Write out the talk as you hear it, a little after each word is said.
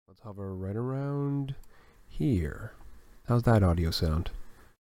hover right around here. How's that audio sound?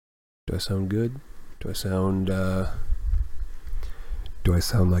 Do I sound good? Do I sound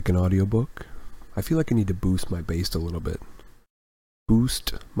like an audiobook? I feel like I need to boost my bass a little bit.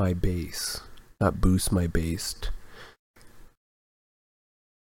 Boost my bass, not boost my bass.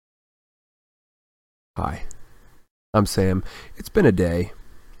 Hi, I'm Sam. It's been a day.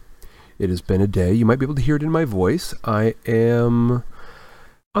 It has been a day. You might be able to hear it in my voice. I am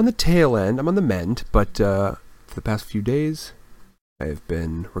on the tail end. I'm on the mend, but for the past few days, I have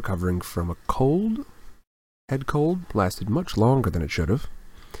been recovering from a cold. Head cold. Lasted much longer than it should have.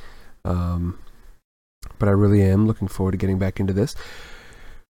 But I really am looking forward to getting back into this.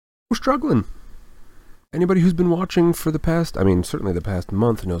 We're struggling. Anybody who's been watching for the past, certainly the past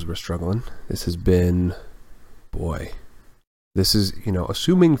month knows we're struggling. This has been, this is,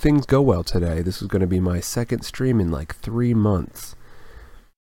 assuming things go well today, this is going to be my second stream in like 3 months.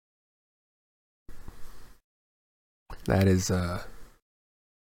 That is, I'd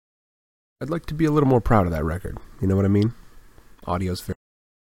like to be a little more proud of that record. You know what I mean? Audio's very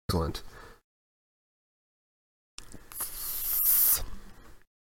excellent.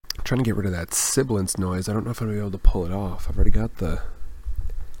 I'm trying to get rid of that sibilance noise. I don't know if I'm going to be able to pull it off. I've already got the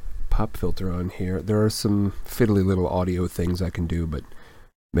pop filter on here. There are some fiddly little audio things I can do, but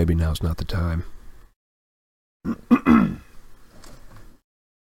maybe now's not the time.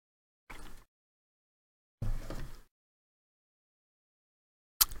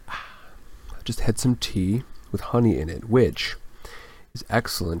 I just had some tea with honey in it, which is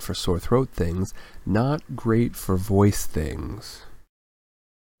excellent for sore throat things, not great for voice things.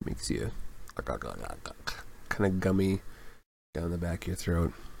 Makes you kind of gummy down the back of your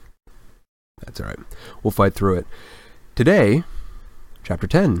throat. That's alright. We'll fight through it. Today, Chapter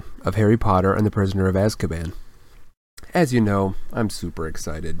 10 of Harry Potter and the Prisoner of Azkaban. As you know, I'm super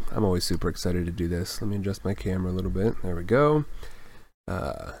excited. I'm always super excited to do this. Let me adjust my camera a little bit. There we go.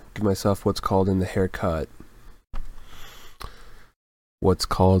 Give myself what's called in the haircut. What's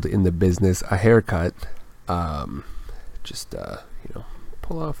called in the business a haircut.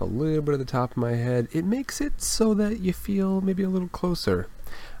 Pull off a little bit of the top of my head. It makes it so that you feel maybe a little closer.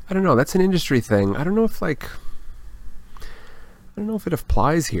 I don't know. That's an industry thing. I don't know if it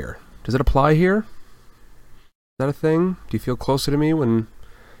applies here. Does it apply here? Is that a thing? Do you feel closer to me when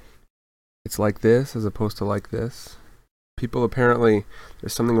it's like this as opposed to like this? People apparently,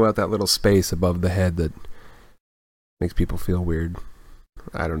 there's something about that little space above the head that makes people feel weird.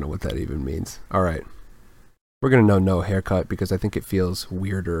 I don't know what that even means. All right. We're going to no haircut because I think it feels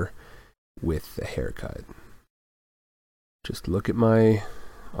weirder with the haircut. Just look at my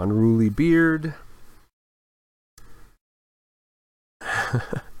unruly beard.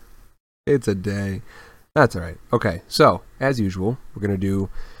 It's a day. That's all right. Okay, so, as usual, we're going to do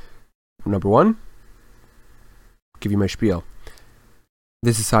number 1. Give you my spiel.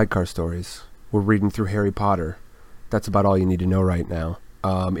 This is Sidecar Stories. We're reading through Harry Potter. That's about all you need to know right now.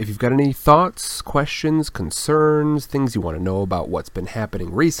 If you've got any thoughts, questions, concerns, things you want to know about what's been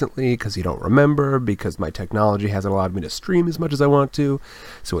happening recently because you don't remember, because my technology hasn't allowed me to stream as much as I want to,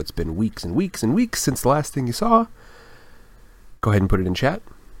 so it's been weeks and weeks and weeks since the last thing you saw, go ahead and put it in chat.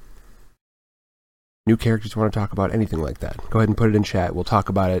 New characters you want to talk about, anything like that, go ahead and put it in chat. We'll talk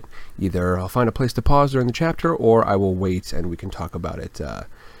about it. Either I'll find a place to pause during the chapter, or I will wait and we can talk about it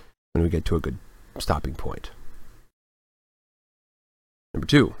when we get to a good stopping point. Number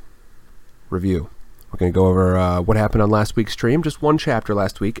 2, review. We're going to go over what happened on last week's stream. Just one chapter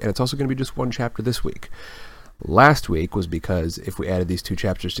last week, and it's also going to be just one chapter this week. Last week was because if we added these 2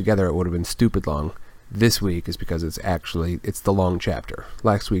 chapters together, it would have been stupid long. This week is because it's the long chapter.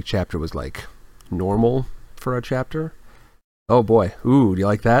 Last week's chapter was like normal for a chapter. Oh boy. Ooh, do you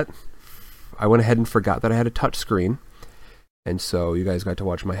like that? I went ahead and forgot that I had a touch screen, and so you guys got to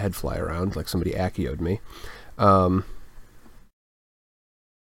watch my head fly around like somebody Accio-ed me.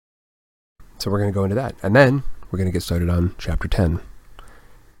 So we're going to go into that. And then we're going to get started on Chapter 10.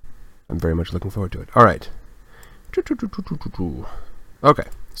 I'm very much looking forward to it. All right. Okay,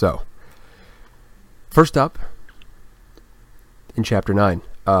 so first up, in Chapter 9,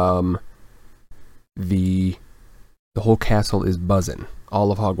 the whole castle is buzzing.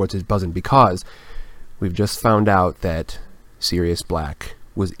 All of Hogwarts is buzzing because we've just found out that Sirius Black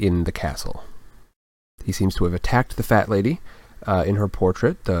was in the castle. He seems to have attacked the fat lady. In her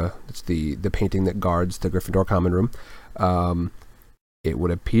portrait, it's the painting that guards the Gryffindor common room. It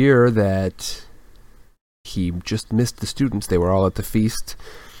would appear that he just missed the students. They were all at the feast.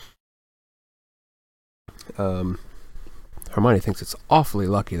 Hermione thinks it's awfully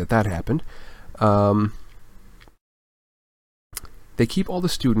lucky that happened. they keep all the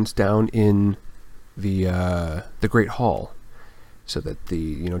students down in the Great Hall, so that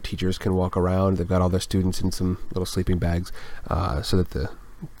the teachers can walk around. They've got all their students in some little sleeping bags, so that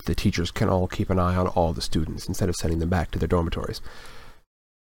the teachers can all keep an eye on all the students instead of sending them back to their dormitories.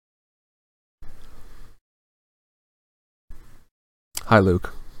 Hi,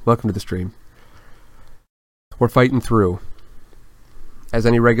 Luke. Welcome to the stream. We're fighting through. As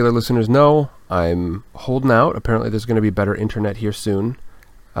any regular listeners know, I'm holding out. Apparently there's going to be better internet here soon.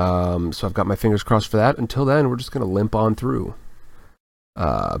 So I've got my fingers crossed for that. Until then, we're just going to limp on through.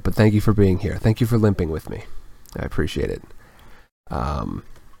 But thank you for being here. Thank you for limping with me. I appreciate it.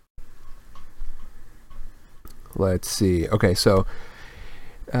 Let's see. Okay, so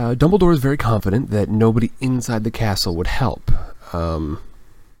Dumbledore is very confident that nobody inside the castle would help.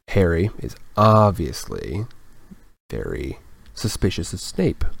 Harry is obviously very suspicious of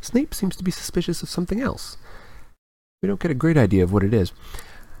Snape. Snape seems to be suspicious of something else. We don't get a great idea of what it is.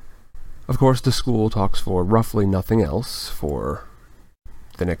 Of course, the school talks for roughly nothing else for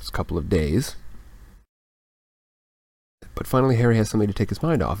the next couple of days. But finally, Harry has something to take his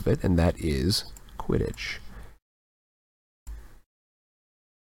mind off of it, and that is Quidditch.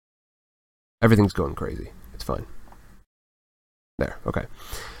 Everything's going crazy. It's fine. There, okay.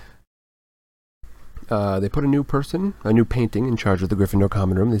 They put a new painting in charge of the Gryffindor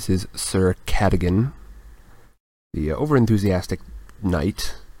common room. This is Sir Cadogan, the overenthusiastic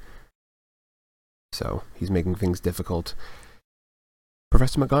knight. So, he's making things difficult.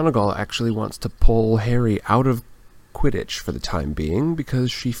 Professor McGonagall actually wants to pull Harry out of Quidditch for the time being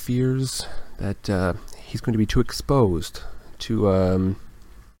because she fears that he's going to be too exposed to,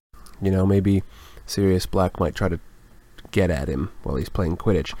 maybe Sirius Black might try to get at him while he's playing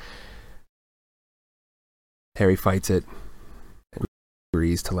Quidditch. Harry fights it and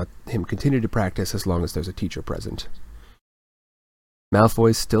agrees to let him continue to practice as long as there's a teacher present.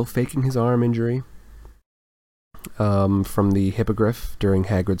 Malfoy's still faking his arm injury from the hippogriff during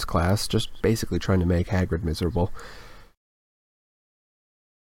Hagrid's class, just basically trying to make Hagrid miserable.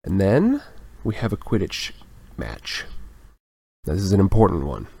 And then we have a Quidditch match. Now, this is an important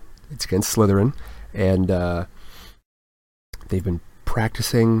one. It's against Slytherin, and they've been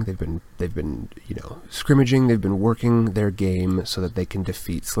practicing, they've been scrimmaging, they've been working their game so that they can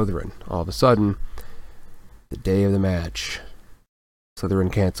defeat Slytherin. All of a sudden, the day of the match,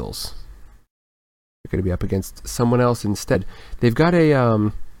 Slytherin cancels. They're going to be up against someone else instead. They've got I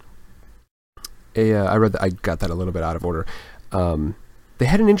got that a little bit out of order. They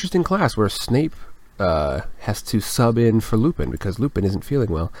had an interesting class where Snape has to sub in for Lupin because Lupin isn't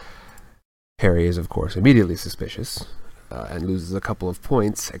feeling well. Harry is, of course, immediately suspicious and loses a couple of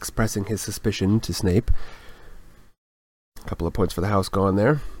points expressing his suspicion to Snape. A couple of points for the house gone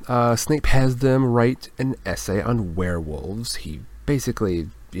there. Snape has them write an essay on werewolves. He basically,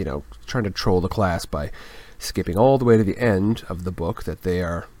 trying to troll the class by skipping all the way to the end of the book that they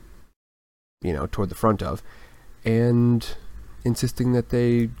are, toward the front of, and insisting that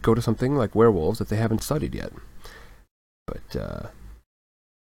they go to something like werewolves that they haven't studied yet. But,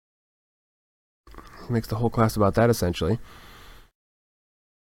 he makes the whole class about that, essentially.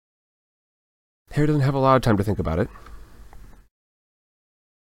 Harry doesn't have a lot of time to think about it.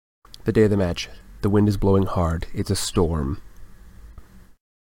 The day of the match. The wind is blowing hard. It's a storm.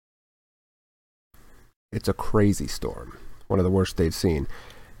 It's a crazy storm. One of the worst they've seen.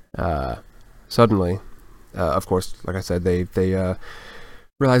 Suddenly, of course, like I said, they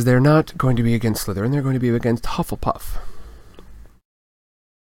realize they're not going to be against Slytherin. They're going to be against Hufflepuff.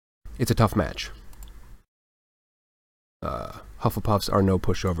 It's a tough match. Hufflepuffs are no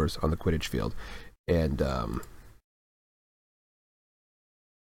pushovers on the Quidditch field. And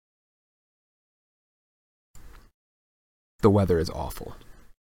the weather is awful.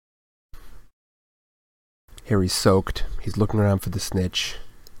 Harry's soaked. He's looking around for the snitch.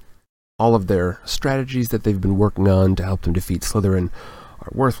 All of their strategies that they've been working on to help them defeat Slytherin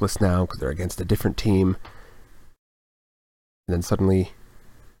are worthless now because they're against a different team. And then suddenly,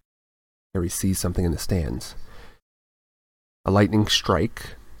 Harry sees something in the stands. A lightning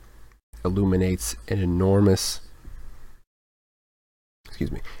strike illuminates an enormous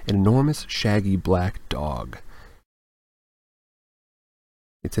shaggy black dog.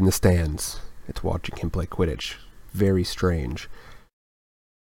 It's in the stands. It's watching him play Quidditch. Very strange.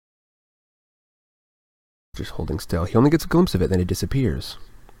 Just holding still. He only gets a glimpse of it, then it disappears.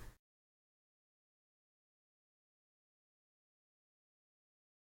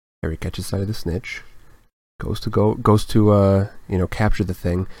 Harry catches sight of the snitch. Goes to capture the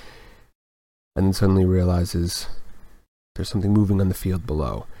thing, and then suddenly realizes there's something moving on the field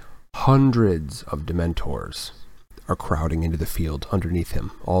below. Hundreds of Dementors are crowding into the field underneath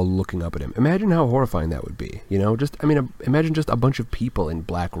him, all looking up at him. Imagine how horrifying that would be, you know? Imagine just a bunch of people in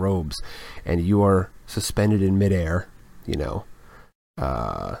black robes, and you are suspended in midair,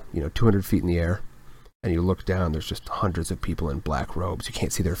 200 feet in the air, and you look down, there's just hundreds of people in black robes. You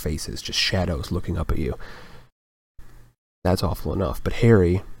can't see their faces, just shadows looking up at you. That's awful enough, but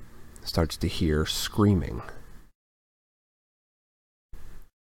Harry starts to hear screaming.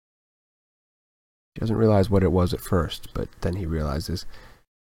 He doesn't realize what it was at first, but then he realizes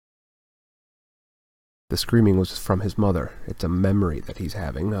the screaming was from his mother. It's a memory that he's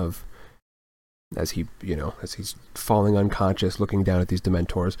having of as he's falling unconscious, looking down at these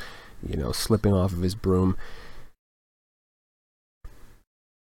Dementors, slipping off of his broom.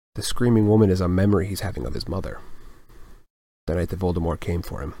 The screaming woman is a memory he's having of his mother, the night that Voldemort came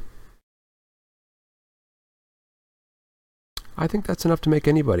for him. I think that's enough to make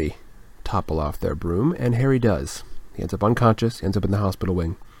anybody topple off their broom, and Harry does. He ends up unconscious, he ends up in the hospital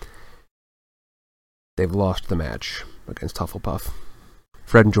wing. They've lost the match against Hufflepuff.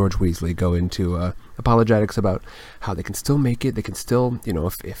 Fred and George Weasley go into apologetics about how they can still make it. They can still,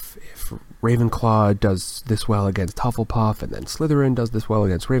 if Ravenclaw does this well against Hufflepuff, and then Slytherin does this well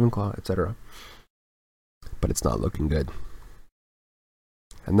against Ravenclaw, etc. But it's not looking good.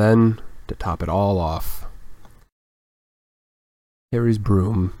 And then, to top it all off, Harry's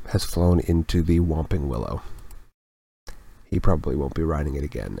broom has flown into the Whomping Willow. He probably won't be riding it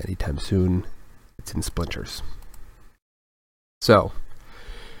again anytime soon. It's in splinters. So,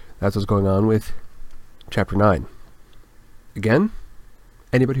 that's what's going on with Chapter 9. Again,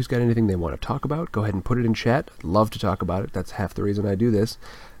 anybody who's got anything they want to talk about, go ahead and put it in chat. I'd love to talk about it. That's half the reason I do this.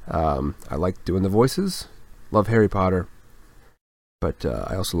 I like doing the voices. Love Harry Potter. But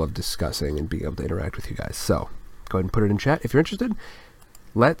I also love discussing and being able to interact with you guys. So, go ahead and put it in chat if you're interested.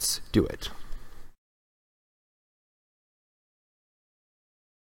 Let's do it.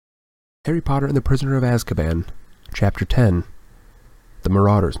 Harry Potter and the Prisoner of Azkaban, Chapter 10, The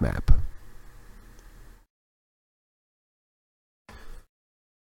Marauder's Map.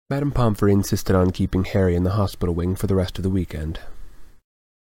 Madame Pomfrey insisted on keeping Harry in the hospital wing for the rest of the weekend.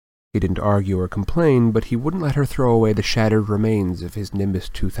 He didn't argue or complain, but he wouldn't let her throw away the shattered remains of his Nimbus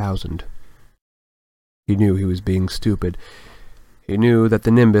 2000. He knew he was being stupid. He knew that the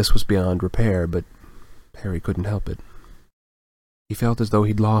Nimbus was beyond repair, but Harry couldn't help it. He felt as though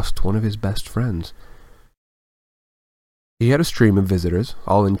he'd lost one of his best friends. He had a stream of visitors,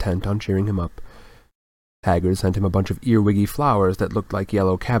 all intent on cheering him up. Hagrid sent him a bunch of earwiggy flowers that looked like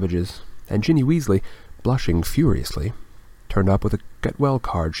yellow cabbages, and Ginny Weasley, blushing furiously, turned up with a get-well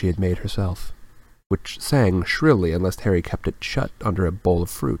card she had made herself, which sang shrilly unless Harry kept it shut under a bowl of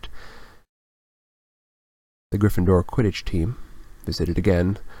fruit. The Gryffindor Quidditch team visited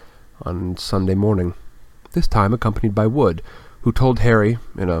again on Sunday morning, this time accompanied by Wood, who told Harry,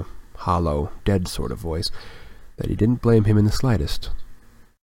 in a hollow, dead sort of voice, that he didn't blame him in the slightest.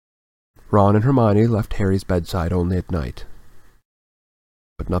 Ron and Hermione left Harry's bedside only at night.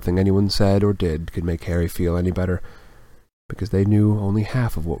 But nothing anyone said or did could make Harry feel any better, because they knew only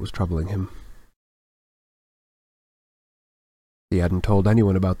half of what was troubling him. He hadn't told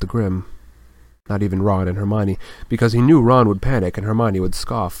anyone about the Grim, not even Ron and Hermione, because he knew Ron would panic and Hermione would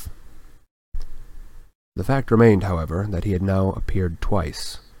scoff. The fact remained, however, that he had now appeared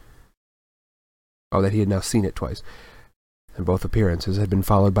twice. That he had now seen it twice, and both appearances had been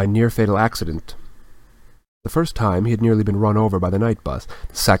followed by near-fatal accident. The first time he had nearly been run over by the night bus,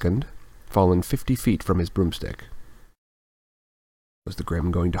 the second, fallen 50 feet from his broomstick. Was the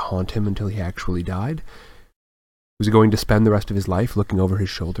Grim going to haunt him until he actually died? Was he going to spend the rest of his life looking over his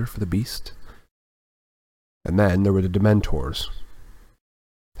shoulder for the beast? And then there were the Dementors.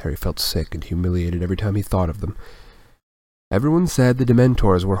 Harry felt sick and humiliated every time he thought of them. Everyone said the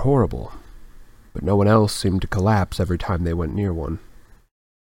Dementors were horrible, but no one else seemed to collapse every time they went near one.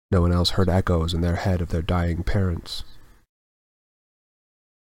 No one else heard echoes in their head of their dying parents.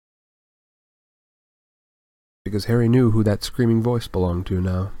 Because Harry knew who that screaming voice belonged to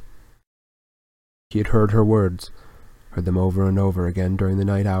now. He had heard her words, heard them over and over again during the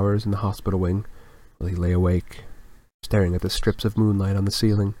night hours in the hospital wing, while he lay awake, staring at the strips of moonlight on the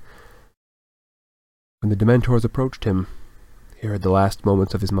ceiling. When the Dementors approached him, he heard the last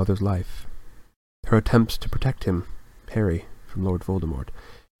moments of his mother's life, her attempts to protect him, Harry, from Lord Voldemort,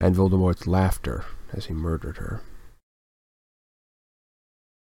 and Voldemort's laughter as he murdered her.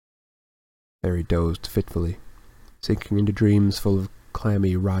 Harry dozed fitfully, sinking into dreams full of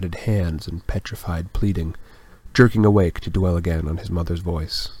clammy, rotted hands and petrified pleading, jerking awake to dwell again on his mother's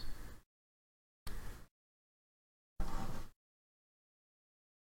voice.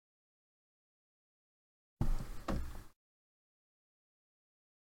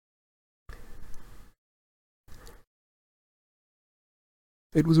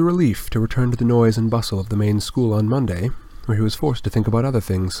 It was a relief to return to the noise and bustle of the main school on Monday, where he was forced to think about other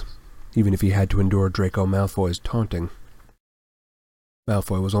things, even if he had to endure Draco Malfoy's taunting.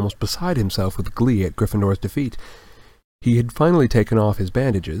 Malfoy was almost beside himself with glee at Gryffindor's defeat. He had finally taken off his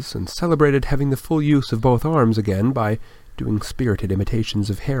bandages and celebrated having the full use of both arms again by doing spirited imitations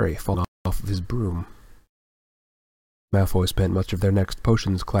of Harry falling off of his broom. Malfoy spent much of their next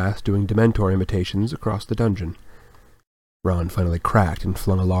potions class doing Dementor imitations across the dungeon. Ron finally cracked and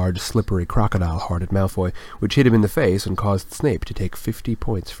flung a large, slippery crocodile heart at Malfoy, which hit him in the face and caused Snape to take 50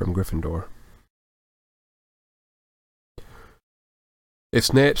 points from Gryffindor. "If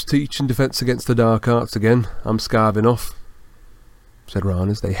Snape's teaching defense against the dark arts again, I'm skiving off," said Ron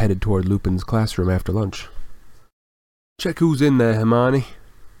as they headed toward Lupin's classroom after lunch. "Check who's in there, Hermione."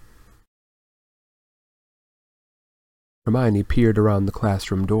 Hermione peered around the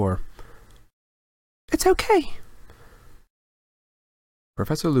classroom door. "It's okay."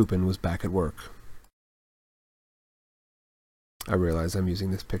 Professor Lupin was back at work. I realize I'm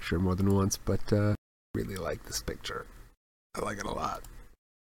using this picture more than once, but I really like this picture. I like it a lot.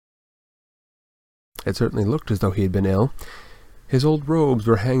 It certainly looked as though he had been ill. His old robes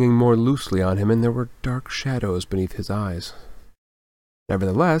were hanging more loosely on him, and there were dark shadows beneath his eyes.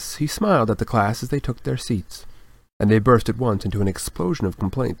 Nevertheless, he smiled at the class as they took their seats, and they burst at once into an explosion of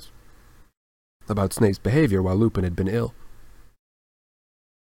complaints about Snape's behavior while Lupin had been ill.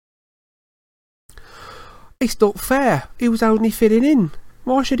 "It's not fair. He was only filling in.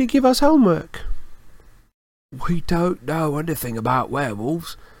 Why should he give us homework?" "We don't know anything about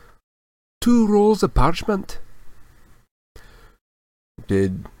werewolves. 2 rolls of parchment."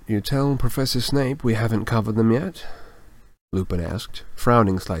 "Did you tell Professor Snape we haven't covered them yet?" Lupin asked,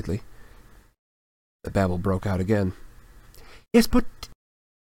 frowning slightly. The babble broke out again. "Yes, but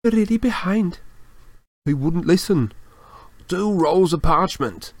we're really behind." "He wouldn't listen." 2 rolls of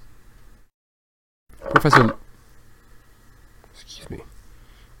parchment."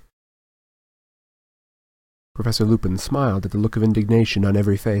 Professor Lupin smiled at the look of indignation on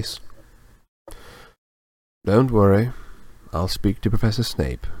every face. "Don't worry. I'll speak to Professor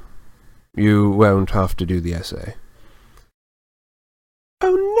Snape. You won't have to do the essay."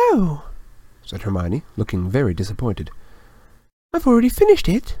 "Oh no," said Hermione, looking very disappointed. "I've already finished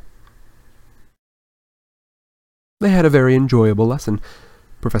it." They had a very enjoyable lesson.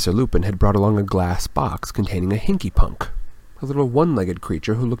 Professor Lupin had brought along a glass box containing a hinky-punk, a little one-legged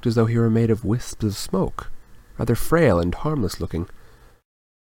creature who looked as though he were made of wisps of smoke, rather frail and harmless-looking.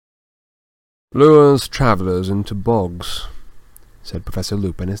 "Lures travellers into bogs," said Professor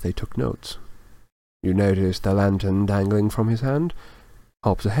Lupin as they took notes. "You notice the lantern dangling from his hand?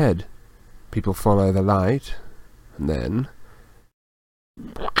 Hops ahead. People follow the light, and then..."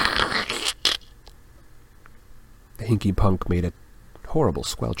 The hinky-punk made a horrible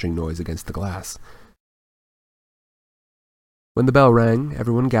squelching noise against the glass. When the bell rang,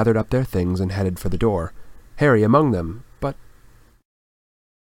 everyone gathered up their things and headed for the door, Harry among them, but...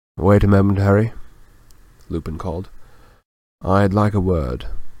 "Wait a moment, Harry," Lupin called. "I'd like a word."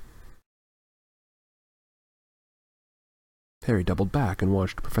 Harry doubled back and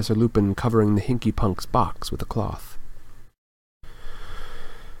watched Professor Lupin covering the hinky-punk's box with a cloth.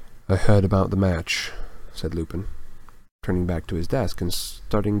 "I heard about the match," said Lupin, turning back to his desk and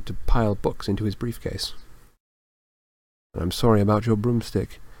starting to pile books into his briefcase. "I'm sorry about your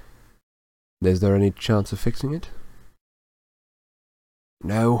broomstick. Is there any chance of fixing it?"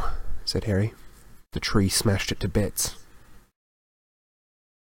 "No," said Harry. "The tree smashed it to bits."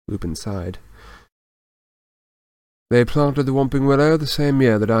 Lupin sighed. "They planted the Whomping Willow the same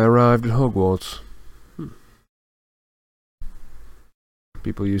year that I arrived at Hogwarts.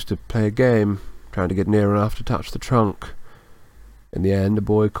 People used to play a game, trying to get near enough to touch the trunk. In the end, a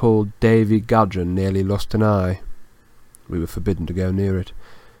boy called Davy Gudgeon nearly lost an eye. We were forbidden to go near it.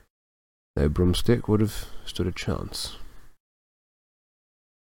 No broomstick would have stood a chance."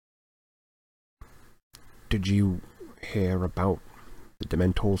 "Did you hear about the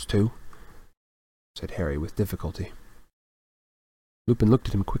Dementors too?" said Harry with difficulty. Lupin looked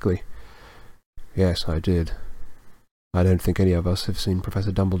at him quickly. "Yes, I did. I don't think any of us have seen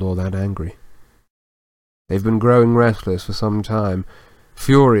Professor Dumbledore that angry. They've been growing restless for some time,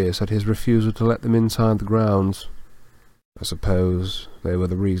 furious at his refusal to let them inside the grounds. I suppose they were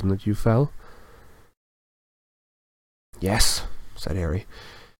the reason that you fell?" "Yes," said Harry.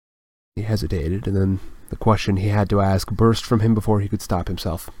 He hesitated, and then the question he had to ask burst from him before he could stop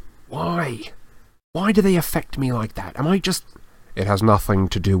himself. "Why? Why do they affect me like that? Am I just—" "It has nothing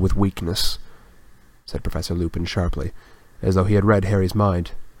to do with weakness," said Professor Lupin sharply, as though he had read Harry's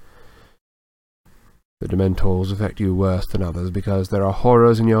mind. The Dementors affect you worse than others because there are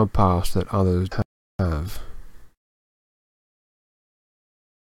horrors in your past that others have.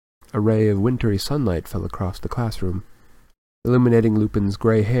 A ray of wintry sunlight fell across the classroom, illuminating Lupin's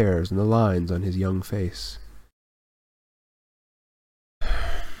grey hairs and the lines on his young face.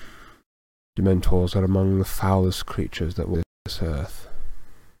 Dementors are among the foulest creatures that walk this earth.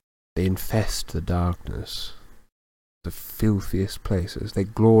 They infest the darkness, the filthiest places. They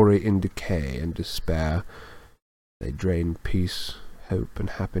glory in decay and despair. They drain peace, hope, and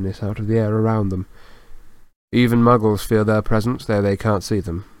happiness out of the air around them. Even Muggles feel their presence, though they can't see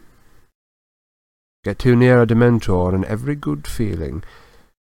them. Get too near a Dementor, and every good feeling,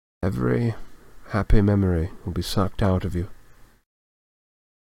 every happy memory will be sucked out of you.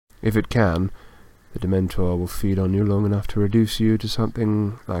 If it can, the Dementor will feed on you long enough to reduce you to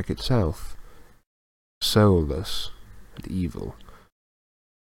something like itself, soulless and evil.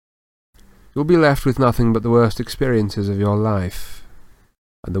 You'll be left with nothing but the worst experiences of your life,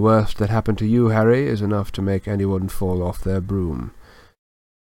 and the worst that happened to you, Harry, is enough to make anyone fall off their broom.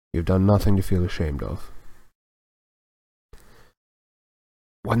 You've done nothing to feel ashamed of.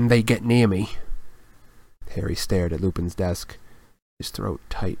 When they get near me... Harry stared at Lupin's desk, his throat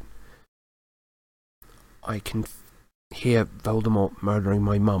tight. I can hear Voldemort murdering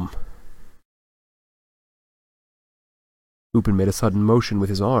my mum. Lupin made a sudden motion with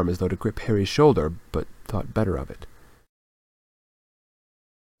his arm as though to grip Harry's shoulder, but thought better of it.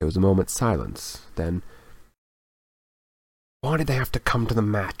 There was a moment's silence, then... Why did they have to come to the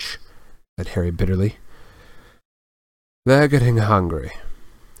match? Said Harry bitterly. They're getting hungry,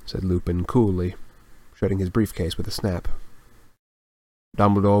 said Lupin coolly, shutting his briefcase with a snap.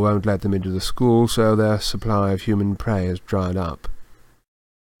 Dumbledore won't let them into the school, so their supply of human prey has dried up.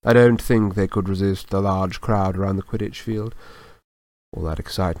 I don't think they could resist the large crowd around the Quidditch field. All that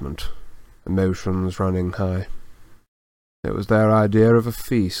excitement, emotions running high. It was their idea of a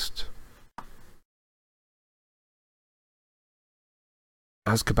feast.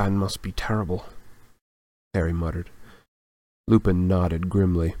 Azkaban must be terrible, Harry muttered. Lupin nodded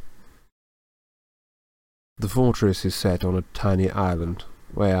grimly. The fortress is set on a tiny island,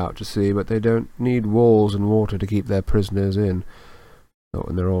 way out to sea, but they don't need walls and water to keep their prisoners in, not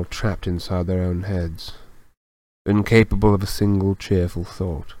when they're all trapped inside their own heads, incapable of a single cheerful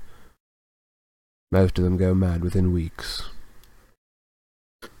thought. Most of them go mad within weeks.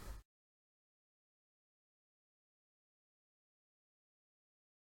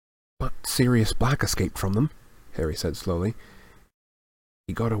 But Sirius Black escaped from them, Harry said slowly.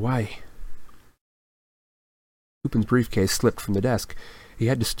 He got away. Lupin's briefcase slipped from the desk. He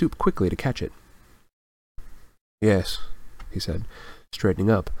had to stoop quickly to catch it. Yes, he said,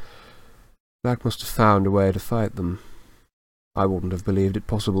 straightening up. Black must have found a way to fight them. I wouldn't have believed it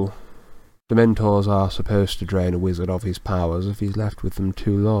possible. Dementors are supposed to drain a wizard of his powers if he's left with them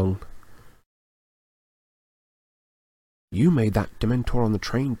too long. You made that Dementor on the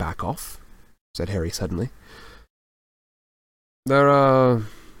train back off, said Harry suddenly. There are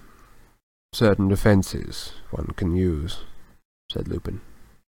certain defences one can use, said Lupin.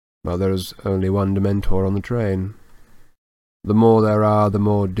 Well, there is only one Dementor on the train. The more there are, the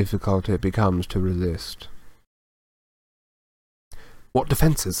more difficult it becomes to resist. What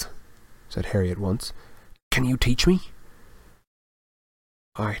defences? Said Harry at once. Can you teach me?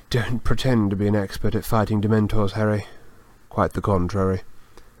 I don't pretend to be an expert at fighting Dementors, Harry. Quite the contrary.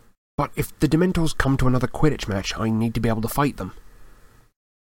 But if the Dementors come to another Quidditch match, I need to be able to fight them.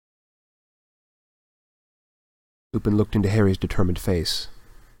 Lupin looked into Harry's determined face,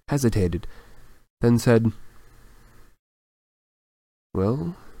 hesitated, then said,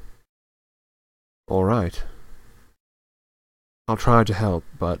 Well, all right. I'll try to help,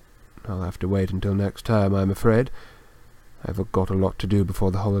 but I'll have to wait until next term, I'm afraid. I've got a lot to do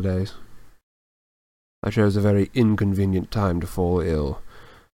before the holidays. I chose a very inconvenient time to fall ill.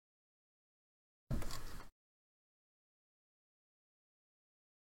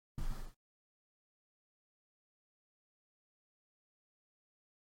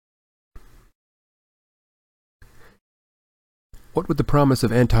 What with the promise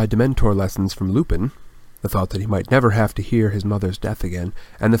of anti-Dementor lessons from Lupin, the thought that he might never have to hear his mother's death again,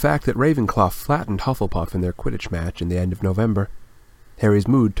 and the fact that Ravenclaw flattened Hufflepuff in their Quidditch match in the end of November, Harry's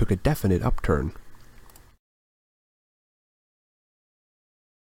mood took a definite upturn.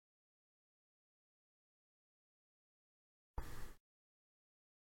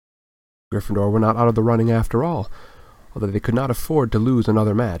 Gryffindor were not out of the running after all, although they could not afford to lose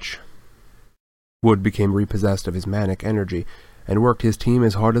another match. Wood became repossessed of his manic energy, and worked his team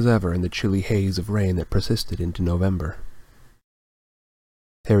as hard as ever in the chilly haze of rain that persisted into November.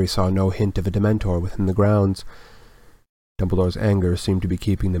 Harry saw no hint of a Dementor within the grounds. Dumbledore's anger seemed to be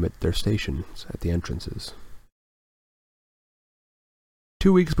keeping them at their stations at the entrances.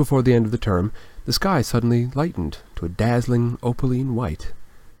 2 weeks before the end of the term, the sky suddenly lightened to a dazzling opaline white,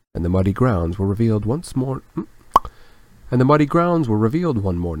 and the muddy grounds were revealed one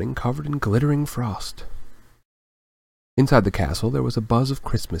morning covered in glittering frost. Inside the castle there was a buzz of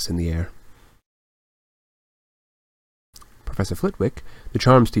Christmas in the air. Professor Flitwick, the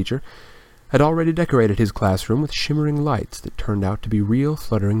charms teacher, had already decorated his classroom with shimmering lights that turned out to be real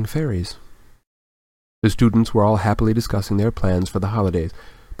fluttering fairies. The students were all happily discussing their plans for the holidays.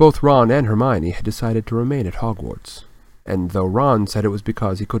 Both Ron and Hermione had decided to remain at Hogwarts, and though Ron said it was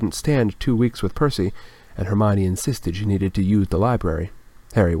because he couldn't stand 2 weeks with Percy, and Hermione insisted she needed to use the library,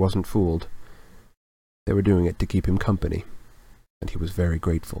 Harry wasn't fooled. They were doing it to keep him company, and he was very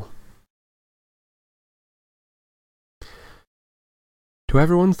grateful. To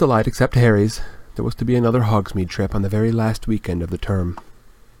everyone's delight except Harry's, there was to be another Hogsmeade trip on the very last weekend of the term.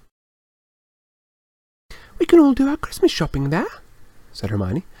 "We can all do our Christmas shopping there," said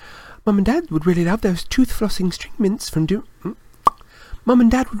Hermione. Mum and Dad would really love those tooth-flossing string mints from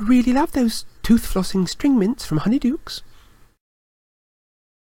Honeydukes.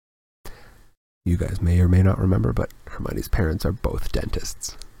 You guys may or may not remember, but Hermione's parents are both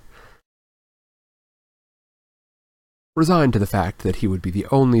dentists. Resigned to the fact that he would be the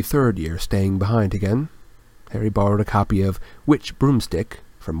only third year staying behind again, Harry borrowed a copy of Witch Broomstick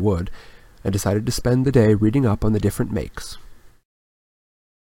from Wood and decided to spend the day reading up on the different makes.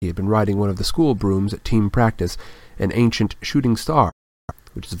 He had been riding one of the school brooms at team practice, an ancient shooting star,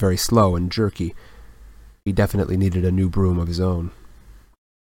 which is very slow and jerky. He definitely needed a new broom of his own.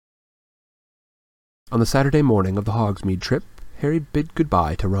 On the Saturday morning of the Hogsmeade trip, Harry bid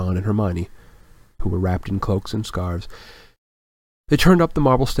goodbye to Ron and Hermione, who were wrapped in cloaks and scarves. They turned up the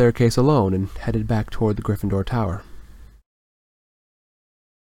marble staircase alone and headed back toward the Gryffindor Tower.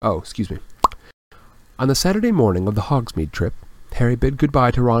 On the Saturday morning of the Hogsmeade trip, Harry bid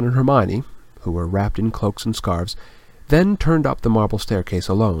goodbye to Ron and Hermione, who were wrapped in cloaks and scarves, then turned up the marble staircase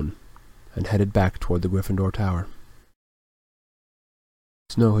alone and headed back toward the Gryffindor Tower.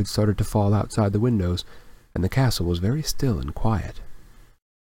 Snow had started to fall outside the windows, and the castle was very still and quiet.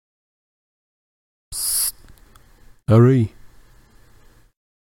 "Psst, Harry."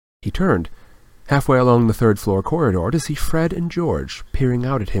 He turned, halfway along the third-floor corridor, to see Fred and George peering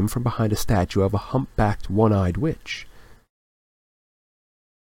out at him from behind a statue of a humpbacked, one-eyed witch.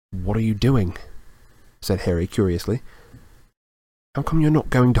 "What are you doing?" said Harry curiously. "How come you're not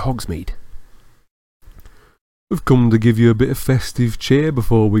going to Hogsmeade?" "I've come to give you a bit of festive cheer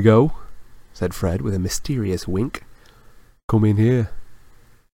before we go," said Fred with a mysterious wink. "Come in here."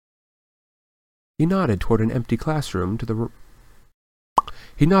 He nodded toward an empty classroom to the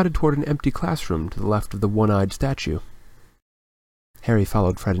left of the one-eyed statue. Harry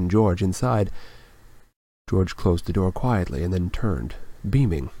followed Fred and George inside. George closed the door quietly and then turned,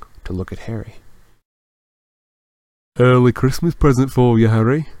 beaming, to look at Harry. "Early Christmas present for you,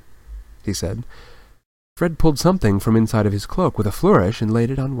 Harry," he said. Fred pulled something from inside of his cloak with a flourish and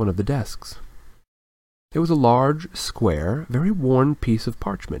laid it on one of the desks. It was a large, square, very worn piece of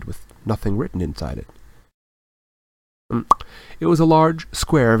parchment with nothing written inside it. It was a large,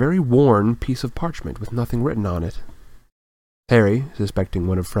 square, very worn piece of parchment with nothing written on it. Harry, suspecting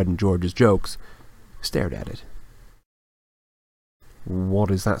one of Fred and George's jokes, stared at it.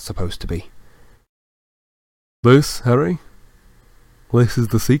 "What is that supposed to be?" "This, Harry? This is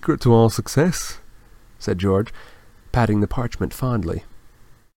the secret to our success," said George, patting the parchment fondly.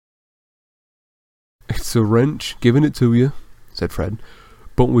 "It's a wrench giving it to you," said Fred.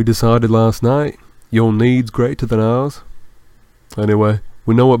 "But we decided last night your need's greater than ours. Anyway,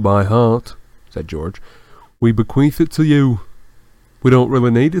 we know it by heart," said George. "We bequeath it to you. We don't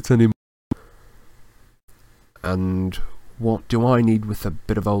really need it anymore." "And what do I need with a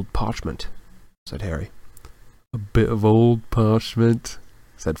bit of old parchment?" said Harry. "A bit of old parchment,"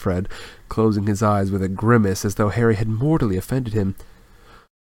 said Fred, closing his eyes with a grimace as though Harry had mortally offended him.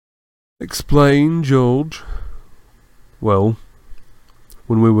 "Explain, George." "Well,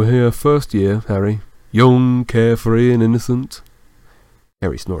 when we were here first year, Harry, young, carefree and innocent."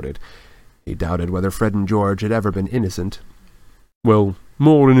 Harry snorted. He doubted whether Fred and George had ever been innocent. "Well,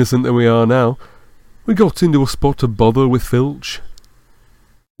 more innocent than we are now. We got into a spot of bother with Filch.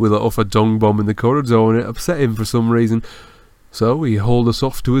 We let off a dong bomb in the corridor and it upset him for some reason. So he hauled us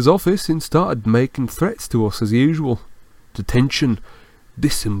off to his office and started making threats to us as usual. Detention,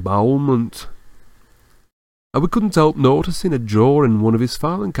 disembowelment. And we couldn't help noticing a drawer in one of his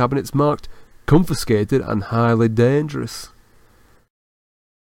filing cabinets marked confiscated and highly dangerous.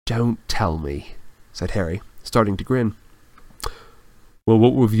 Don't tell me, said Harry, starting to grin. Well,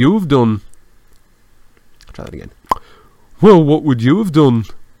 what would you have done? Try that again. Well, what would you have done?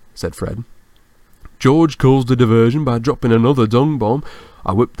 Said Fred. George caused a diversion by dropping another dung bomb.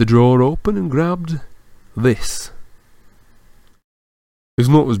 I whipped the drawer open and grabbed this. It's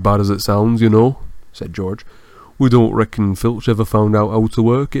not as bad as it sounds, you know, said George. We don't reckon Filch ever found out how to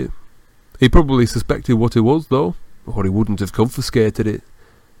work it. He probably suspected what it was, though, or he wouldn't have confiscated it.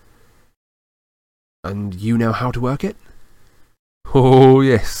 And you know how to work it? Oh,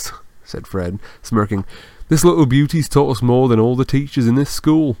 yes, said Fred, smirking. This little beauty's taught us more than all the teachers in this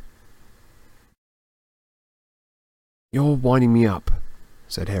school. You're winding me up,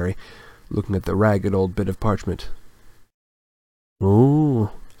 said Harry, looking at the ragged old bit of parchment.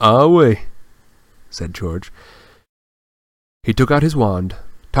 Oh, are we? Said George. He took out his wand,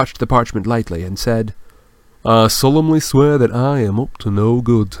 touched the parchment lightly, and said, I solemnly swear that I am up to no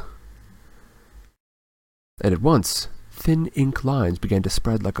good. And at once, thin ink lines began to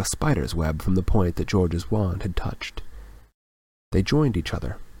spread like a spider's web from the point that George's wand had touched. They joined each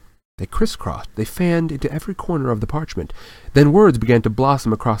other. They crisscrossed. They fanned into every corner of the parchment. Then words began to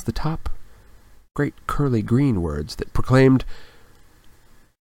blossom across the top. Great curly green words that proclaimed,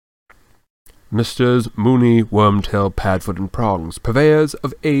 Messrs. Mooney, Wormtail, Padfoot, and Prongs, purveyors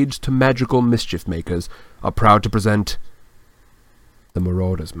of aids to magical mischief makers, are proud to present the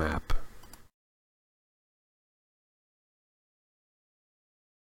Marauder's Map.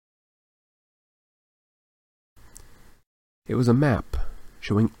 It was a map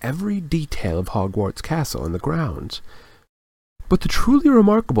showing every detail of Hogwarts Castle and the grounds. But the truly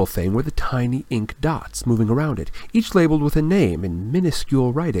remarkable thing were the tiny ink dots moving around it, each labeled with a name in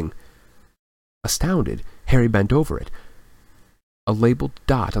minuscule writing. Astounded, Harry bent over it. A labeled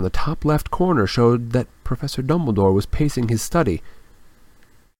dot on the top left corner showed that Professor Dumbledore was pacing his study.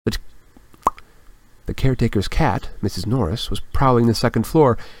 The caretaker's cat, Mrs. Norris, was prowling the second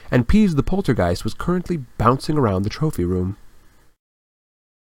floor, and Peeves the poltergeist was currently bouncing around the trophy room.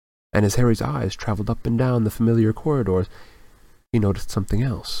 And as Harry's eyes traveled up and down the familiar corridors, he noticed something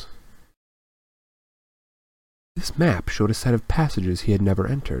else. This map showed a set of passages he had never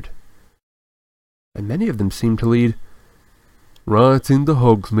entered, and many of them seemed to lead right into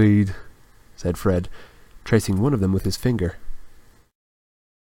Hogsmeade, said Fred, tracing one of them with his finger.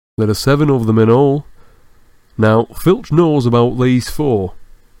 There are 7 of them in all. Now, Filch knows about these 4.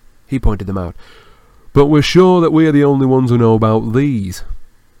 He pointed them out. But we're sure that we are the only ones who know about these.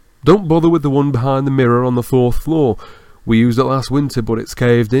 Don't bother with the one behind the mirror on the 4th floor. We used it last winter, but it's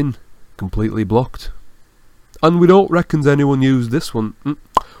caved in, completely blocked. And we don't reckon anyone's used this one.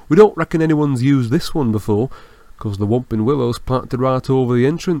 We don't reckon anyone's used this one before, 'cause the Whomping Willow's planted right over the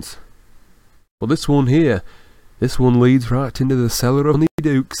entrance. But this one here, this one leads right into the cellar of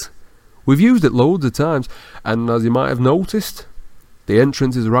Honeydukes. We've used it loads of times, and as you might have noticed, the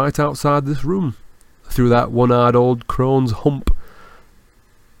entrance is right outside this room, through that one-eyed old crone's hump.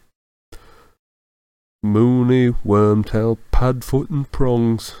 Mooney, Wormtail, Padfoot, and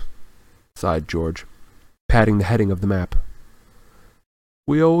Prongs, sighed George, patting the heading of the map.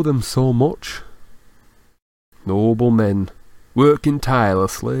 We owe them so much. Noble men, working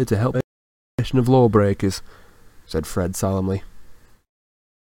tirelessly to help the nation of lawbreakers, said Fred solemnly.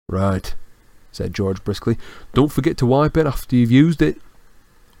 Right, said George briskly. Don't forget to wipe it after you've used it,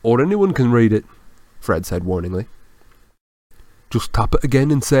 or anyone can read it, Fred said warningly. Just tap it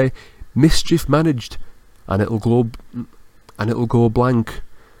again and say, mischief managed, and it'll go blank.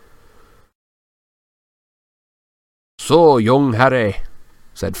 So, young Harry,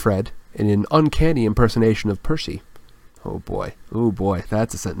 said Fred, in an uncanny impersonation of Percy. Oh boy,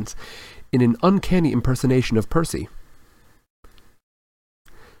 that's a sentence. In an uncanny impersonation of Percy.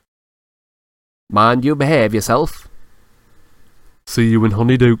 Mind you behave yourself. See you in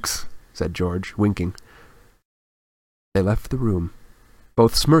Honeydukes, said George, winking. They left the room,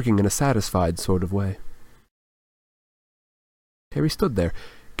 both smirking in a satisfied sort of way. Harry stood there,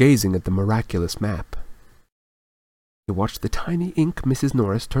 gazing at the miraculous map. He watched the tiny ink Mrs.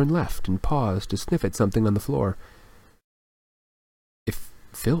 Norris turn left and pause to sniff at something on the floor. If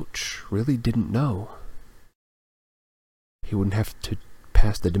Filch really didn't know, he wouldn't have to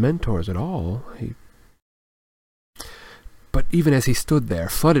pass the Dementors at all. But even as he stood there,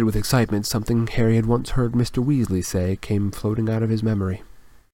 flooded with excitement, something Harry had once heard Mr. Weasley say came floating out of his memory.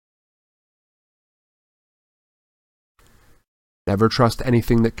 Never trust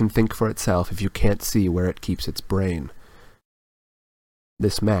anything that can think for itself if you can't see where it keeps its brain.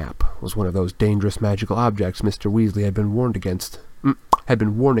 This map was one of those dangerous magical objects Mr. Weasley had been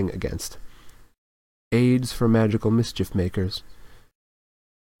warning against. Aids for magical mischief makers.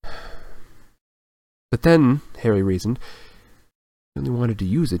 But then, Harry reasoned, he only wanted to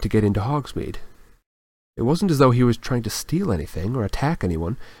use it to get into Hogsmeade. It wasn't as though he was trying to steal anything or attack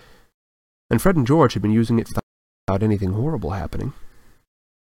anyone, and Fred and George had been using it without anything horrible happening.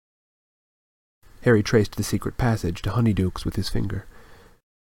 Harry traced the secret passage to Honeyduke's with his finger.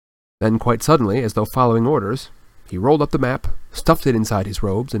 Then, quite suddenly, as though following orders, he rolled up the map, stuffed it inside his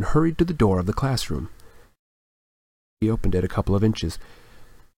robes, and hurried to the door of the classroom. He opened it a couple of inches.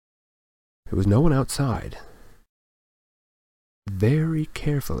 There was no one outside. Very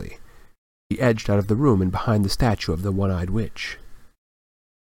carefully, he edged out of the room and behind the statue of the one-eyed witch.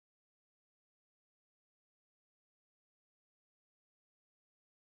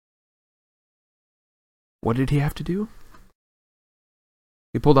 What did he have to do?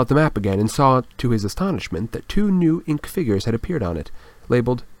 He pulled out the map again and saw, to his astonishment, that 2 new ink figures had appeared on it,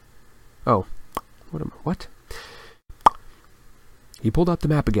 labeled... What? He pulled out the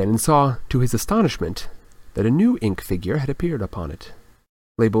map again and saw, to his astonishment, that a new ink figure had appeared upon it,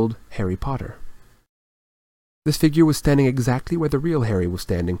 labeled Harry Potter. This figure was standing exactly where the real Harry was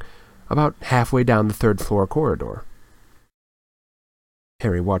standing, about halfway down the 3rd-floor corridor.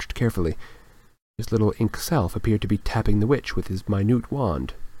 Harry watched carefully. His little ink self appeared to be tapping the witch with his minute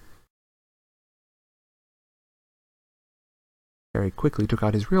wand. Harry quickly took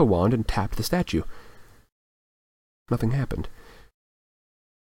out his real wand and tapped the statue. Nothing happened.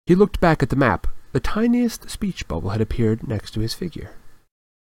 He looked back at the map. The tiniest speech bubble had appeared next to his figure.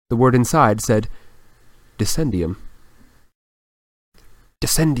 The word inside said, Descendium.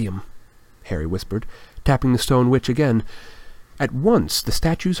 Descendium, Harry whispered, tapping the stone witch again. At once, the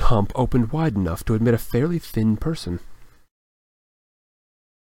statue's hump opened wide enough to admit a fairly thin person.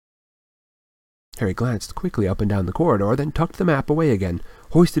 Harry glanced quickly up and down the corridor, then tucked the map away again,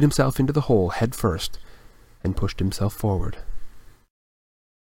 hoisted himself into the hole head first, and pushed himself forward.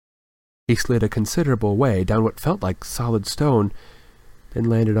 He slid a considerable way down what felt like solid stone, then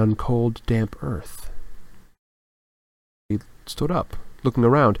landed on cold, damp earth. He stood up, looking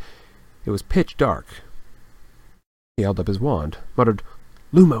around. It was pitch dark. He held up his wand, muttered,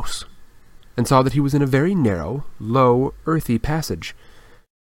 Lumos, and saw that he was in a very narrow, low, earthy passage.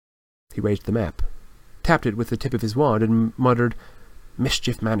 He raised the map, tapped it with the tip of his wand, and muttered,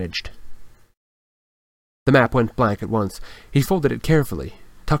 Mischief managed. The map went blank at once. He folded it carefully,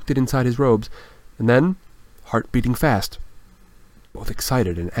 tucked it inside his robes, and then, heart beating fast, both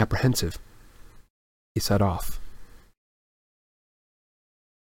excited and apprehensive, he set off.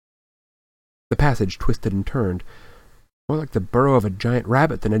 The passage twisted and turned, more like the burrow of a giant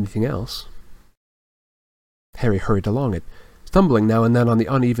rabbit than anything else. Harry hurried along it, stumbling now and then on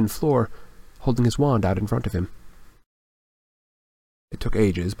the uneven floor, holding his wand out in front of him. It took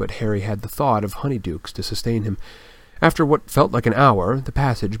ages, but Harry had the thought of Honeydukes to sustain him. After what felt like an hour, the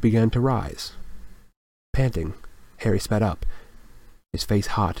passage began to rise. Panting, Harry sped up, his face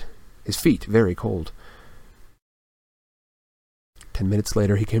hot, his feet very cold. 10 minutes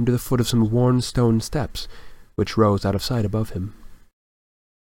later, he came to the foot of some worn stone steps, which rose out of sight above him.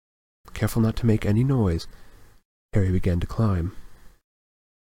 Careful not to make any noise, Harry began to climb.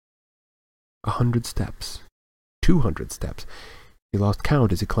 100 steps. 200 steps. He lost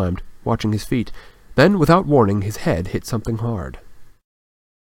count as he climbed, watching his feet. Then, without warning, his head hit something hard.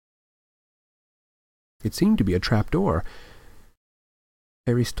 It seemed to be a trapdoor.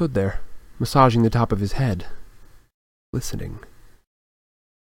 Harry stood there, massaging the top of his head, listening.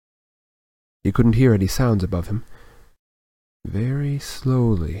 He couldn't hear any sounds above him. Very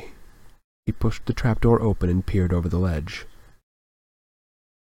slowly, he pushed the trapdoor open and peered over the ledge.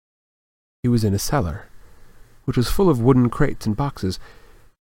 He was in a cellar, which was full of wooden crates and boxes.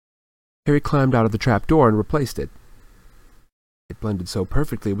 Harry climbed out of the trapdoor and replaced it. It blended so